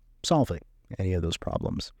even solving any of those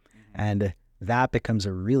problems. And that becomes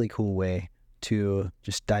a really cool way to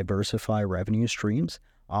just diversify revenue streams.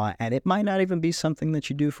 And it might not even be something that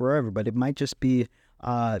you do forever, but it might just be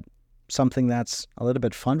something that's a little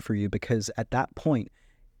bit fun for you, because at that point,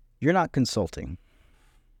 you're not consulting.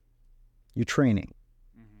 You're training.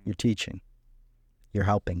 You're teaching. You're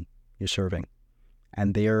helping. You're serving.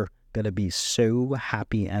 And they're going to be so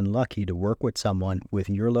happy and lucky to work with someone with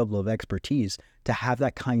your level of expertise, to have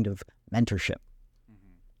that kind of mentorship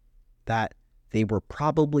that they were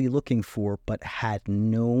probably looking for, but had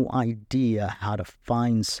no idea how to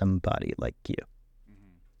find somebody like you.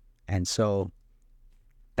 And so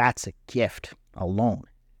that's a gift alone.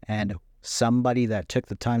 And somebody that took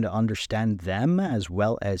the time to understand them as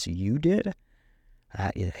well as you did,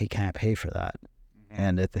 he can't pay for that.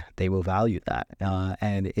 And they will value that.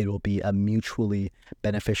 And it will be a mutually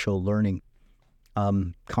beneficial learning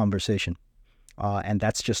conversation. And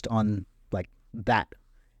that's just on like that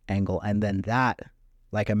angle. And then that,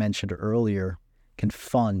 like I mentioned earlier, can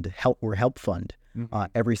help fund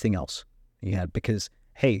everything else. Yeah, because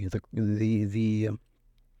hey, the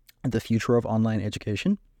future of online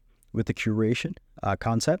education with the curation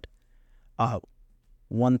concept,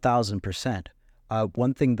 1,000%.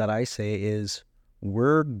 One thing that I say is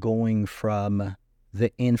we're going from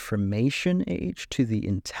the information age to the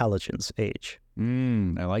intelligence age.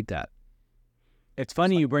 I like that. It's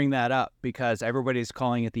funny you bring that up because everybody's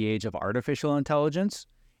calling it the age of artificial intelligence.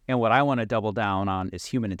 And what I want to double down on is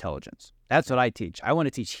human intelligence. That's what I teach. I want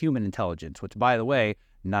to teach human intelligence, which, by the way,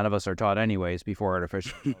 none of us are taught anyways before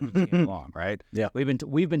artificial intelligence came along, right? Yeah.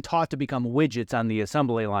 We've been taught to become widgets on the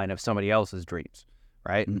assembly line of somebody else's dreams,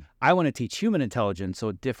 right? I want to teach human intelligence so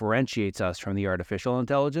it differentiates us from the artificial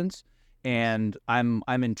intelligence. And I'm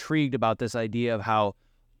intrigued about this idea of how,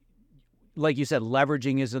 like you said,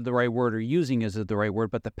 leveraging isn't the right word or using isn't the right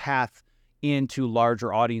word, but the path into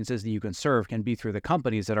larger audiences that you can serve can be through the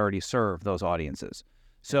companies that already serve those audiences.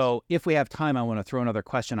 So if we have time, I want to throw another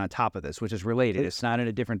question on top of this, which is related. It's not in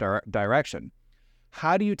a different direction.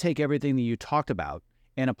 How do you take everything that you talked about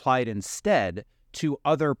and apply it instead to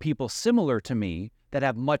other people similar to me that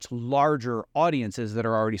have much larger audiences that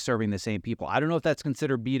are already serving the same people? I don't know if that's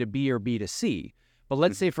considered B2B or B2C, but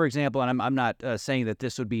let's say, for example, and I'm not saying that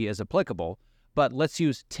this would be as applicable, but let's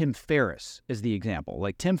use Tim Ferriss as the example.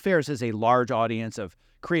 Like Tim Ferriss is a large audience of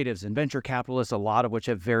creatives and venture capitalists, a lot of which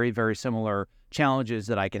have very, very similar challenges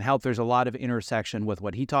that I can help. There's a lot of intersection with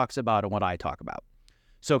what he talks about and what I talk about.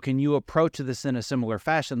 So can you approach this in a similar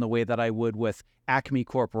fashion the way that I would with Acme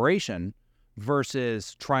Corporation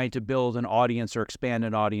versus trying to build an audience or expand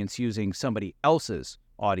an audience using somebody else's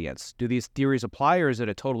audience? Do these theories apply, or is it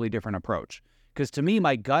a totally different approach? Because to me,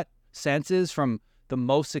 my gut sense is from the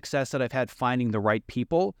most success that I've had finding the right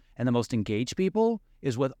people and the most engaged people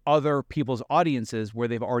is with other people's audiences where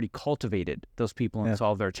they've already cultivated those people and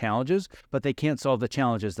solved their challenges, but they can't solve the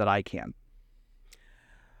challenges that I can.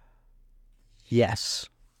 Yes.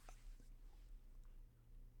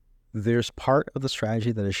 There's part of the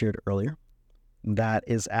strategy that I shared earlier that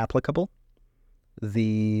is applicable.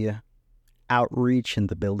 The outreach and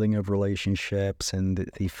the building of relationships and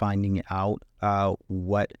the finding out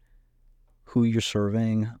who you're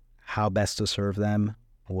serving, how best to serve them,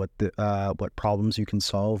 what problems you can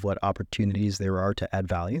solve, what opportunities there are to add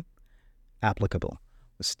value, applicable.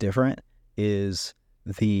 What's different is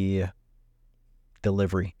the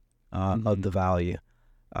delivery of the value.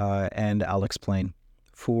 And I'll explain.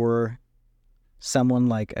 For someone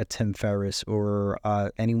like a Tim Ferriss or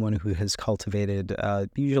anyone who has cultivated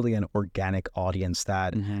usually an organic audience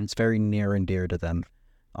that is very near and dear to them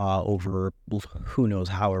over who knows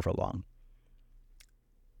however long.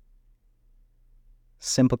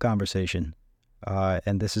 Simple conversation.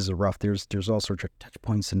 And this is there's all sorts of touch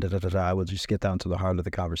points and I will just get down to the heart of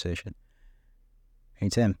the conversation. Hey,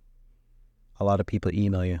 Tim, a lot of people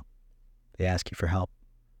email you. They ask you for help.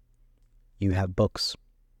 You have books.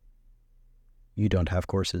 You don't have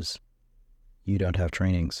courses. You don't have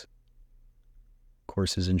trainings.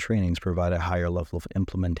 Courses and trainings provide a higher level of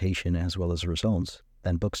implementation as well as results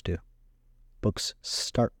than books do. Books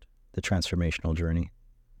start the transformational journey.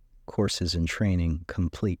 Courses and training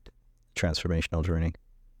complete the transformational journey.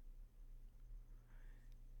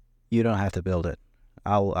 You don't have to build it.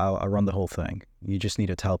 I'll run the whole thing. You just need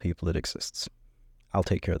to tell people it exists. I'll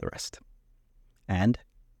take care of the rest. And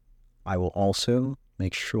I will also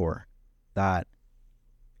make sure that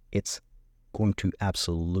it's going to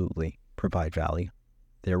absolutely provide value.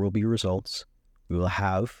 There will be results. We will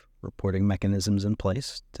have reporting mechanisms in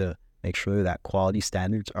place to make sure that quality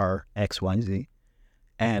standards are X, Y, Z.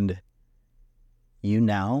 And you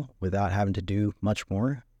now, without having to do much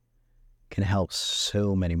more, can help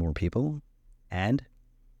so many more people. And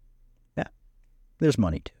yeah, there's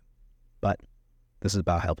money too. But this is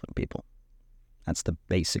about helping people. That's the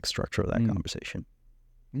basic structure of that conversation.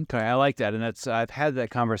 Okay, I like that. And I've had that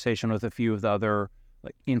conversation with a few of the other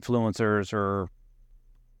like influencers or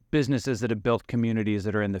businesses that have built communities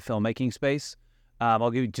that are in the filmmaking space. I'll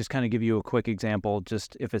give you a quick example,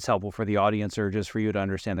 just if it's helpful for the audience or just for you to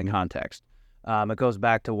understand the context. It goes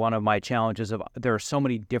back to one of my challenges of there are so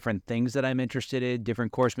many different things that I'm interested in,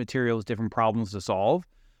 different course materials, different problems to solve.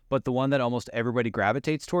 But the one that almost everybody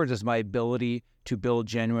gravitates towards is my ability to build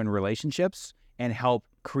genuine relationships and help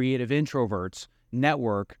creative introverts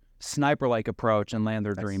network, sniper-like approach, and land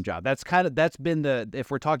their dream job. That's been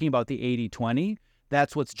if we're talking about the 80-20,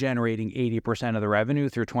 that's what's generating 80% of the revenue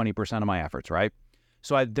through 20% of my efforts, right?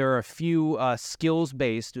 So there are a few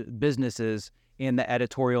skills-based businesses in the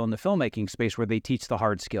editorial and the filmmaking space where they teach the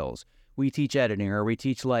hard skills. We teach editing, or we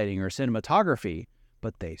teach lighting or cinematography,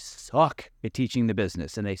 but they suck at teaching the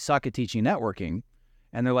business and they suck at teaching networking.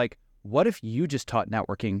 And they're like, what if you just taught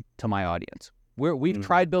networking to my audience? We've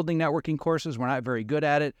tried building networking courses. We're not very good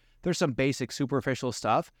at it. There's some basic superficial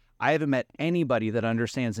stuff. I haven't met anybody that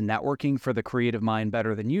understands networking for the creative mind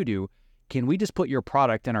better than you do. Can we just put your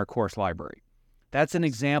product in our course library? That's an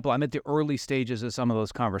example. I'm at the early stages of some of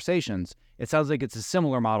those conversations. It sounds like it's a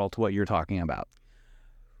similar model to what you're talking about.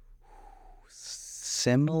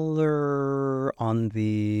 Similar on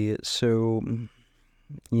the, so,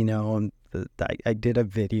 you know, I did a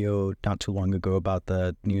video not too long ago about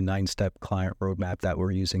the new 9-step client roadmap that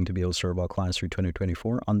we're using to be able to serve all clients through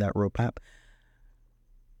 2024. On that roadmap,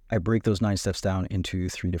 I break those 9 steps down into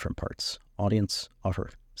 3 different parts: audience, offer,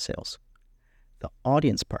 sales. The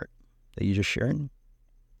audience part that you just shared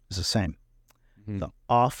is the same. Mm-hmm. The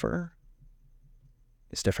offer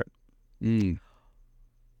is different.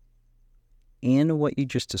 In what you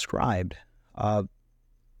just described,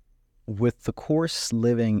 with the course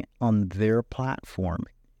living on their platform,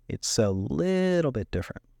 it's a little bit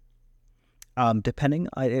different.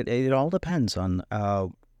 It all depends on,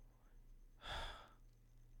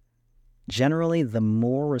 generally, the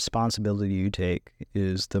more responsibility you take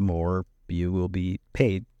is the more you will be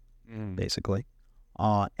paid, basically.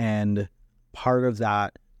 And part of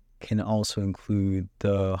that can also include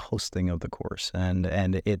the hosting of the course and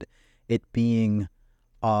it being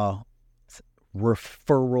a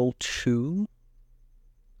referral to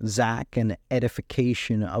Zack and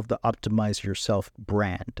edification of the Optimize Yourself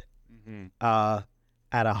brand at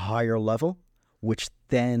a higher level, which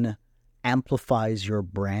then amplifies your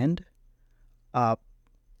brand,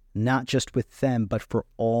 not just with them, but for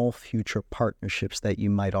all future partnerships that you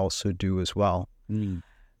might also do as well.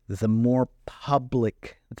 The more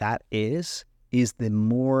public that is the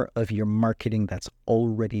more of your marketing that's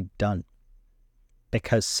already done,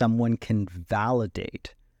 because someone can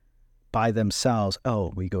validate by themselves,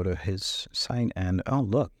 oh, we go to his site and, oh,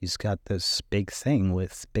 look, he's got this big thing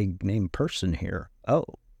with big name person here. Oh,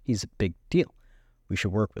 he's a big deal. We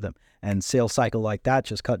should work with him. And sales cycle like that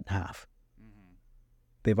just cut in half.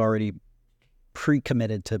 They've already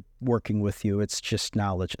pre-committed to working with you. It's just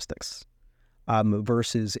now logistics.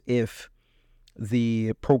 Versus if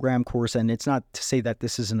the program course, and it's not to say that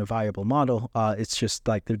this isn't a viable model, it's just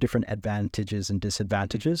like there are different advantages and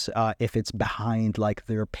disadvantages if it's behind like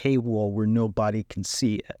their paywall where nobody can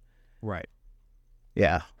see it. Right.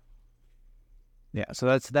 Yeah.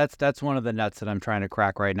 So that's one of the nuts that I'm trying to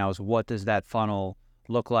crack right now is what does that funnel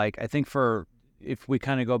look like? I think if we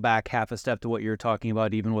kind of go back half a step to what you're talking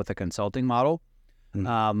about, even with a consulting model,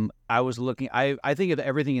 I was looking, I think of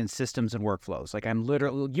everything in systems and workflows. Like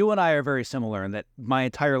you and I are very similar in that my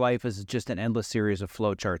entire life is just an endless series of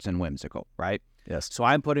flowcharts and whimsical, right? Yes. So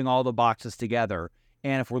I'm putting all the boxes together.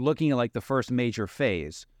 And if we're looking at like the first major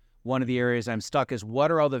phase, one of the areas I'm stuck is what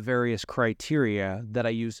are all the various criteria that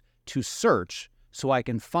I use to search so I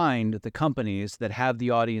can find the companies that have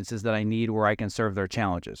the audiences that I need where I can serve their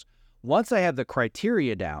challenges. Once I have the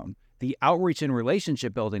criteria down, the outreach and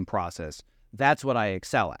relationship building process, that's what I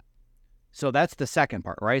excel at. So that's the second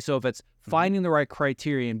part, right? So if it's finding the right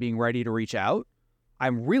criteria and being ready to reach out,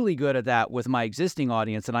 I'm really good at that with my existing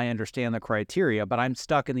audience and I understand the criteria, but I'm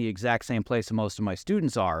stuck in the exact same place that most of my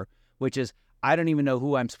students are, which is I don't even know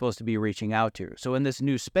who I'm supposed to be reaching out to. So in this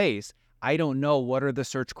new space, I don't know what are the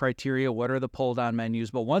search criteria, what are the pull down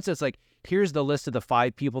menus, but once it's like, here's the list of the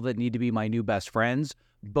 5 people that need to be my new best friends,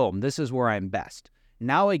 boom, this is where I'm best.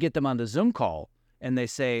 Now I get them on the Zoom call and they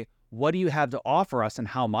say, what do you have to offer us and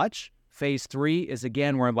how much? Phase 3 is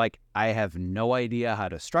again where I'm like, I have no idea how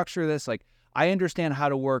to structure this. Like, I understand how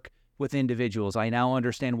to work with individuals. I now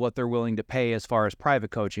understand what they're willing to pay as far as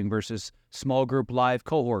private coaching versus small group live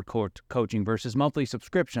cohort coaching versus monthly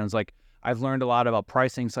subscriptions. Like, I've learned a lot about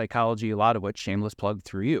pricing psychology, a lot of which shameless plug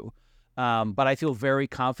through you. But I feel very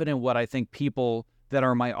confident what I think people that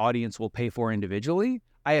are my audience will pay for individually.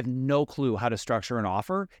 I have no clue how to structure an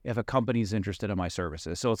offer if a company's interested in my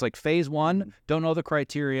services. So it's like phase 1, don't know the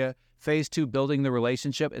criteria. Phase 2, building the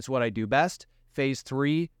relationship. It's what I do best. Phase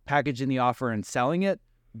 3, packaging the offer and selling it.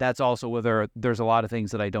 that's also whether there's a lot of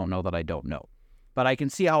things that I don't know that I don't know. But I can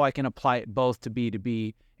see how I can apply it both to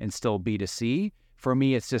B2B and still B2C. For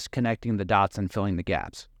me, it's just connecting the dots and filling the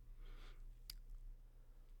gaps.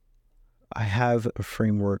 I have a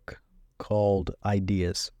framework called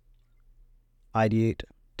IDEAS. Ideate,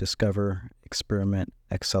 discover, experiment,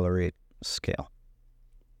 accelerate, scale.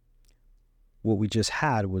 What we just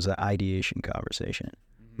had was an ideation conversation.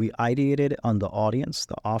 We ideated on the audience,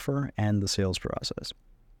 the offer, and the sales process.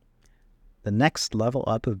 The next level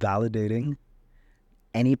up of validating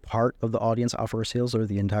any part of the audience, offer, or sales, or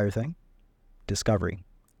the entire thing, discovery.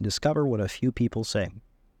 Discover what a few people say.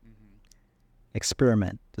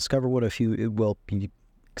 Experiment. Discover what a few, it will be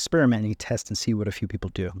experimenting, test, and see what a few people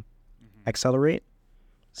do. Accelerate.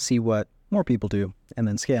 See what more people do. And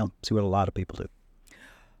then scale. See what a lot of people do.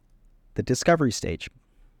 The discovery stage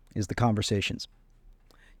is the conversations.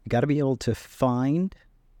 You got to be able to find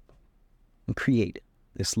and create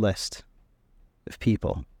this list of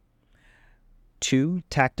people. 2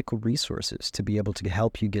 tactical resources to be able to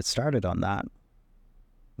help you get started on that.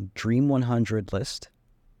 Dream 100 list.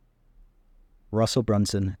 Russell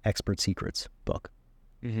Brunson, Expert Secrets book.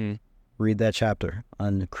 Read that chapter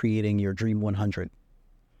on creating your Dream 100.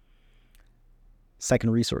 Second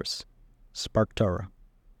resource, Spark Torah.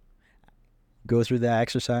 Go through that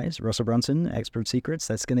exercise, Russell Brunson, Expert Secrets.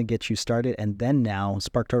 That's going to get you started. And then now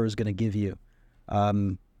Spark Torah is going to give you,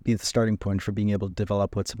 be the starting point for being able to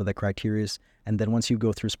develop what some of the criteria is. And then once you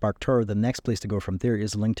go through Spark Torah, the next place to go from there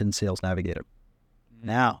is LinkedIn Sales Navigator.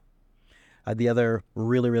 Now, the other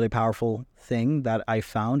really, really powerful thing that I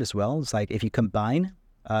found as well is like if you combine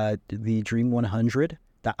the Dream 100,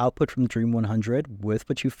 the output from Dream 100 with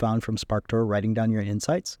what you found from Spark Torah, writing down your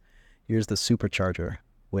insights, here's the supercharger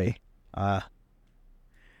way.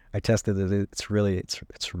 I tested it. It's really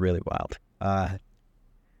wild.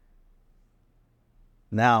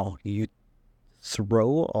 Now you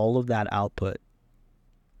throw all of that output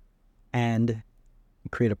and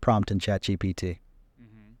create a prompt in ChatGPT.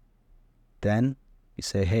 Then you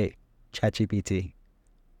say, hey, ChatGPT,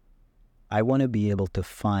 I want to be able to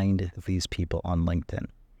find these people on LinkedIn.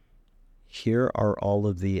 Here are all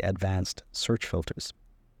of the advanced search filters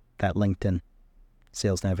that LinkedIn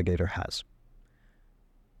Sales Navigator has.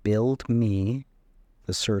 Build me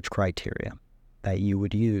the search criteria that you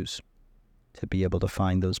would use to be able to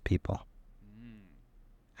find those people.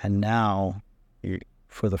 And now,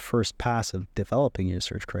 for the first pass of developing your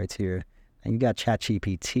search criteria, and you got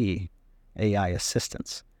ChatGPT, AI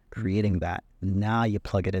assistants, creating that. Now you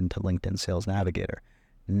plug it into LinkedIn Sales Navigator.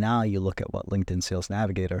 Now you look at what LinkedIn Sales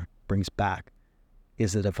Navigator brings back.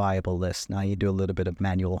 Is it a viable list? Now you do a little bit of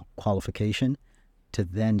manual qualification to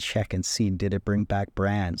then check and see, did it bring back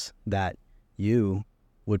brands that you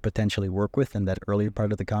would potentially work with in that earlier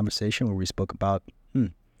part of the conversation where we spoke about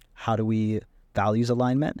how do we values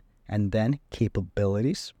alignment and then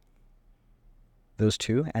capabilities, those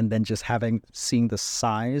two, and then just seeing the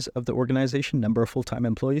size of the organization, number of full-time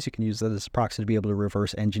employees. You can use that as a proxy to be able to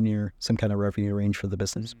reverse engineer some kind of revenue range for the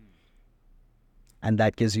business. And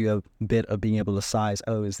that gives you a bit of being able to size,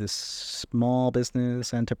 is this small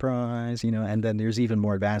business enterprise, and then there's even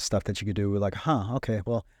more advanced stuff that you could do with like, okay,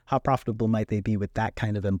 well, how profitable might they be with that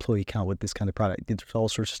kind of employee count with this kind of product? There's all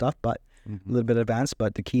sorts of stuff, but a little bit advanced.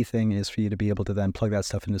 But the key thing is for you to be able to then plug that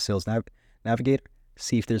stuff into Sales Navigator,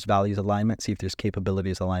 see if there's values alignment, see if there's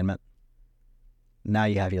capabilities alignment. Now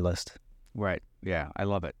you have your list. Right. Yeah, I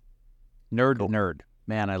love it. Nerd.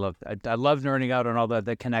 Man, I love nerding out on all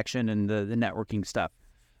the connection and the networking stuff.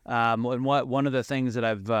 And one of the things that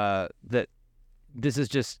I've that this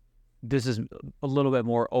is a little bit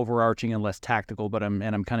more overarching and less tactical, but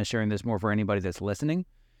I'm kind of sharing this more for anybody that's listening,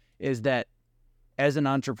 is that as an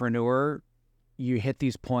entrepreneur, you hit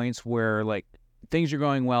these points where like things are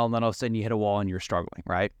going well, and then all of a sudden you hit a wall and you're struggling,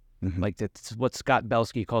 right? Like that's what Scott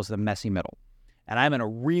Belsky calls the messy middle. And I'm in a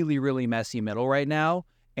really, really messy middle right now.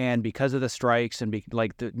 And because of the strikes and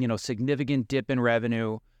significant dip in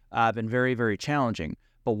revenue, been very, very challenging.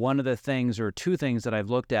 But one of the things or two things that I've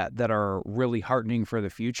looked at that are really heartening for the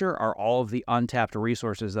future are all of the untapped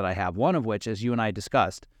resources that I have. One of which, as you and I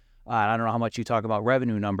discussed, I don't know how much you talk about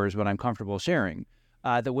revenue numbers, but I'm comfortable sharing,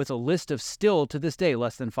 that with a list of still to this day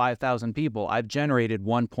less than 5,000 people, I've generated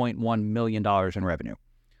 $1.1 million in revenue,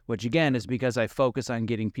 which again is because I focus on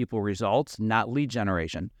getting people results, not lead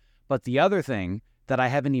generation. But the other thing that I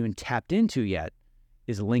haven't even tapped into yet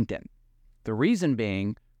is LinkedIn. The reason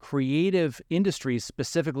being, creative industries,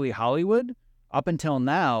 specifically Hollywood, up until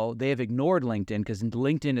now, they have ignored LinkedIn because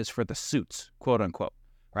LinkedIn is for the suits, quote unquote,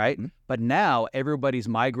 right? But now everybody's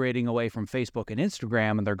migrating away from Facebook and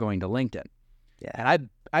Instagram and they're going to LinkedIn. And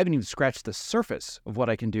I haven't even scratched the surface of what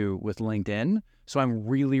I can do with LinkedIn. So I'm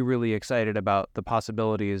really, really excited about the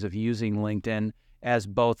possibilities of using LinkedIn as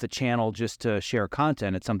both a channel just to share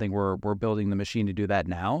content. It's something we're building the machine to do that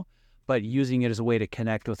now, but using it as a way to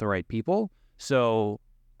connect with the right people. So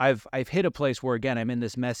I've hit a place where, again, I'm in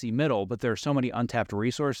this messy middle, but there are so many untapped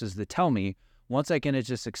resources that tell me once I can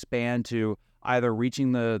just expand to either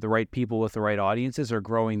reaching the right people with the right audiences or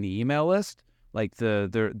growing the email list, like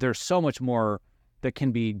there's so much more that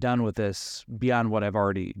can be done with this beyond what I've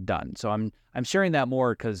already done. So I'm sharing that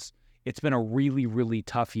more because it's been a really, really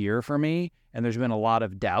tough year for me, and there's been a lot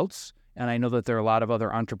of doubts. And I know that there are a lot of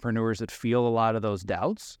other entrepreneurs that feel a lot of those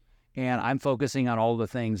doubts. And I'm focusing on all the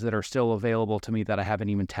things that are still available to me that I haven't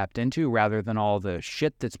even tapped into, rather than all the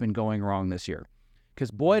shit that's been going wrong this year.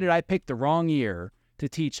 Because boy, did I pick the wrong year to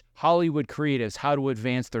teach Hollywood creatives how to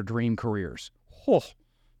advance their dream careers. Oh,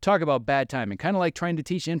 talk about bad timing. Kind of like trying to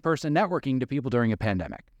teach in-person networking to people during a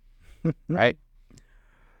pandemic, right?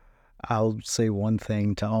 I'll say one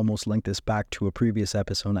thing to almost link this back to a previous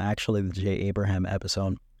episode, actually the Jay Abraham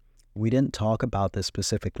episode. We didn't talk about this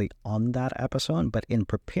specifically on that episode, but in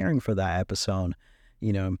preparing for that episode,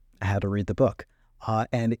 I had to read the book.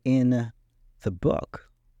 And in the book,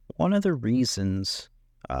 one of the reasons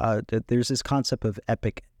there's this concept of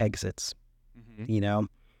epic exits,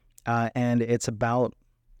 and it's about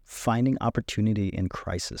finding opportunity in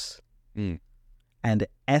crisis and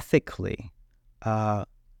ethically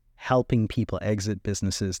helping people exit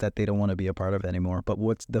businesses that they don't want to be a part of anymore. But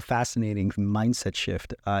what's the fascinating mindset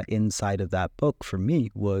shift inside of that book for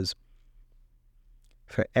me was,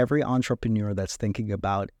 for every entrepreneur that's thinking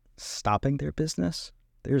about stopping their business,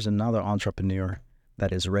 there's another entrepreneur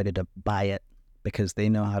that is ready to buy it because they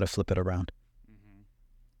know how to flip it around.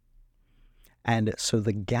 And so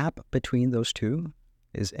the gap between those two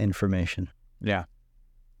is information. Yeah.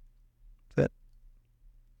 That's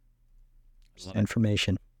it.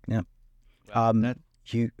 Information. Yeah.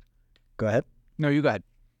 You go ahead. No, you go ahead.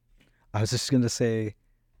 I was just going to say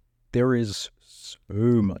there is so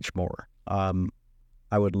much more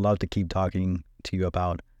I would love to keep talking to you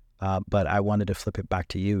about, but I wanted to flip it back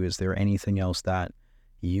to you. Is there anything else that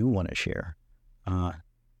you want to share?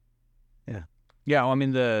 Yeah, well, I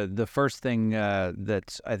mean, the first thing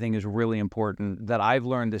that I think is really important that I've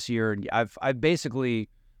learned this year, I've basically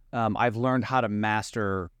I've learned how to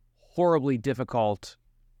master horribly difficult,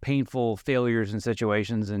 painful failures and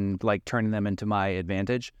situations and like turning them into my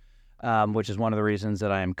advantage, which is one of the reasons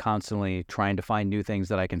that I am constantly trying to find new things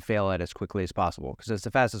that I can fail at as quickly as possible, because it's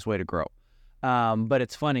the fastest way to grow. But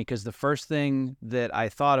it's funny because the first thing that I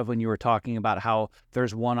thought of when you were talking about how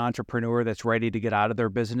there's one entrepreneur that's ready to get out of their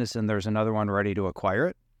business and there's another one ready to acquire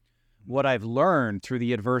it, what I've learned through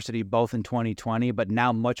the adversity, both in 2020, but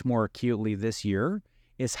now much more acutely this year,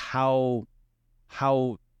 is how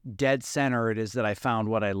dead center it is that I found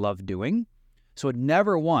what I love doing. So it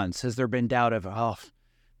never once has there been doubt of, oh,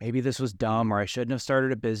 maybe this was dumb, or I shouldn't have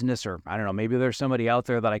started a business, or I don't know, maybe there's somebody out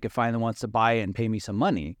there that I could find that wants to buy it and pay me some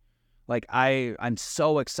money. Like I'm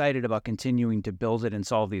so excited about continuing to build it and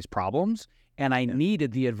solve these problems. And I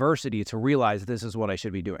needed the adversity to realize this is what I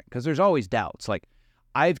should be doing. Because there's always doubts. Like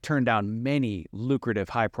I've turned down many lucrative,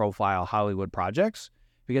 high profile Hollywood projects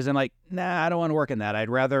because I'm like, nah, I don't want to work in that. I'd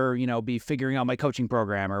rather, be figuring out my coaching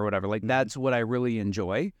program or whatever. Like that's what I really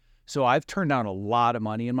enjoy. So I've turned down a lot of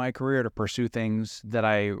money in my career to pursue things that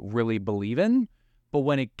I really believe in. But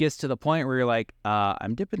when it gets to the point where you're like,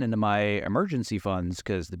 I'm dipping into my emergency funds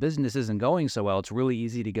because the business isn't going so well, it's really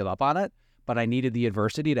easy to give up on it. But I needed the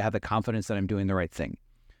adversity to have the confidence that I'm doing the right thing.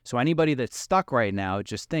 So anybody that's stuck right now,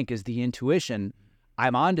 just think, is the intuition,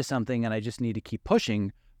 I'm onto something and I just need to keep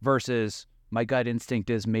pushing, versus my gut instinct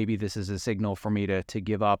is maybe this is a signal for me to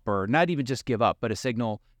give up, or not even just give up, but a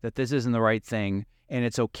signal that this isn't the right thing and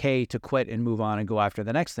it's okay to quit and move on and go after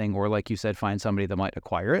the next thing. Or like you said, find somebody that might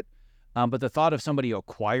acquire it. But the thought of somebody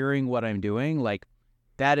acquiring what I'm doing, like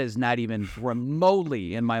that is not even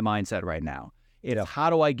remotely in my mindset right now. It's how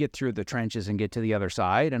do I get through the trenches and get to the other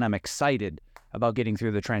side? And I'm excited about getting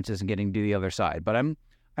through the trenches and getting to the other side. But I'm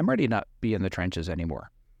ready to not be in the trenches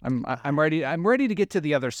anymore. I'm ready to get to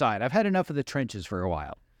the other side. I've had enough of the trenches for a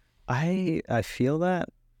while. I feel that,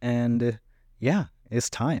 and yeah, it's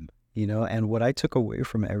time. And what I took away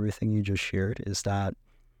from everything you just shared is that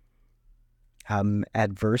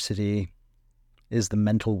adversity is the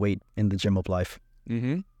mental weight in the gym of life.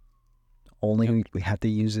 Mm-hmm. Only we have to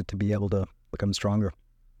use it to be able to become stronger.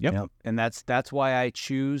 Yep. And that's why I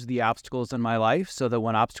choose the obstacles in my life, so that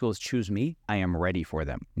when obstacles choose me, I am ready for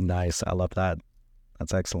them. Nice. I love that.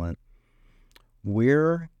 That's excellent.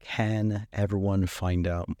 Where can everyone find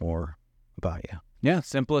out more about you? Yeah,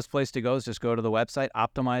 simplest place to go is just go to the website,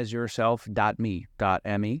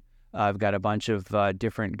 optimizeyourself.me. I've got a bunch of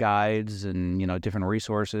different guides and, different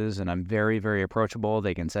resources, and I'm very, very approachable.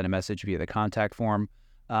 They can send a message via the contact form.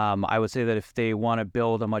 I would say that if they want to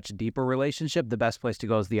build a much deeper relationship, the best place to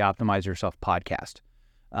go is the Optimize Yourself podcast.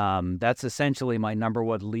 That's essentially my number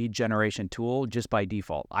one lead generation tool just by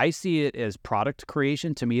default. I see it as product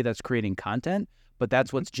creation. To me, that's creating content, but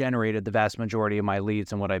that's what's generated the vast majority of my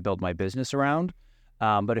leads and what I build my business around.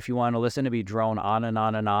 But if you want to listen to me drone on and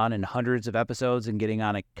on and on in hundreds of episodes and getting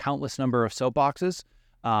on a countless number of soapboxes,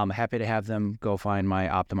 happy to have them go find my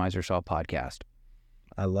Optimize Yourself podcast.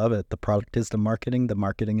 I love it. The product is the marketing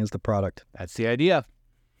is the product. That's the idea.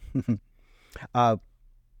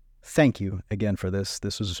 Thank you again for this.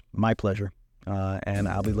 This was my pleasure. And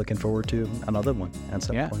I'll be looking forward to another one at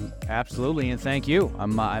some point. Absolutely. And thank you.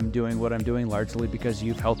 I'm doing what I'm doing largely because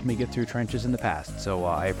you've helped me get through trenches in the past. So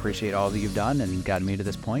I appreciate all that you've done and gotten me to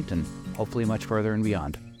this point and hopefully much further and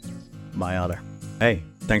beyond. My honor. Hey,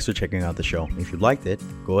 thanks for checking out the show. If you liked it,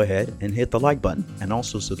 go ahead and hit the like button and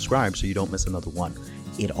also subscribe so you don't miss another one.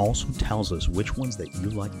 It also tells us which ones that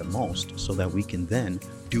you like the most so that we can then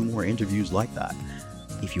do more interviews like that.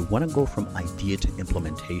 If you want to go from idea to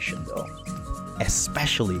implementation though,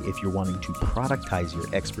 especially if you're wanting to productize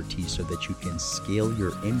your expertise so that you can scale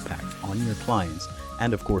your impact on your clients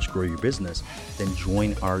and of course grow your business, then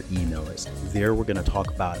join our email list. There we're going to talk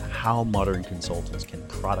about how modern consultants can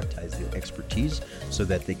productize their expertise so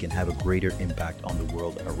that they can have a greater impact on the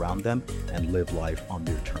world around them and live life on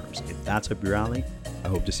their terms. If that's up your alley, I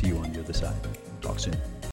hope to see you on the other side. Talk soon.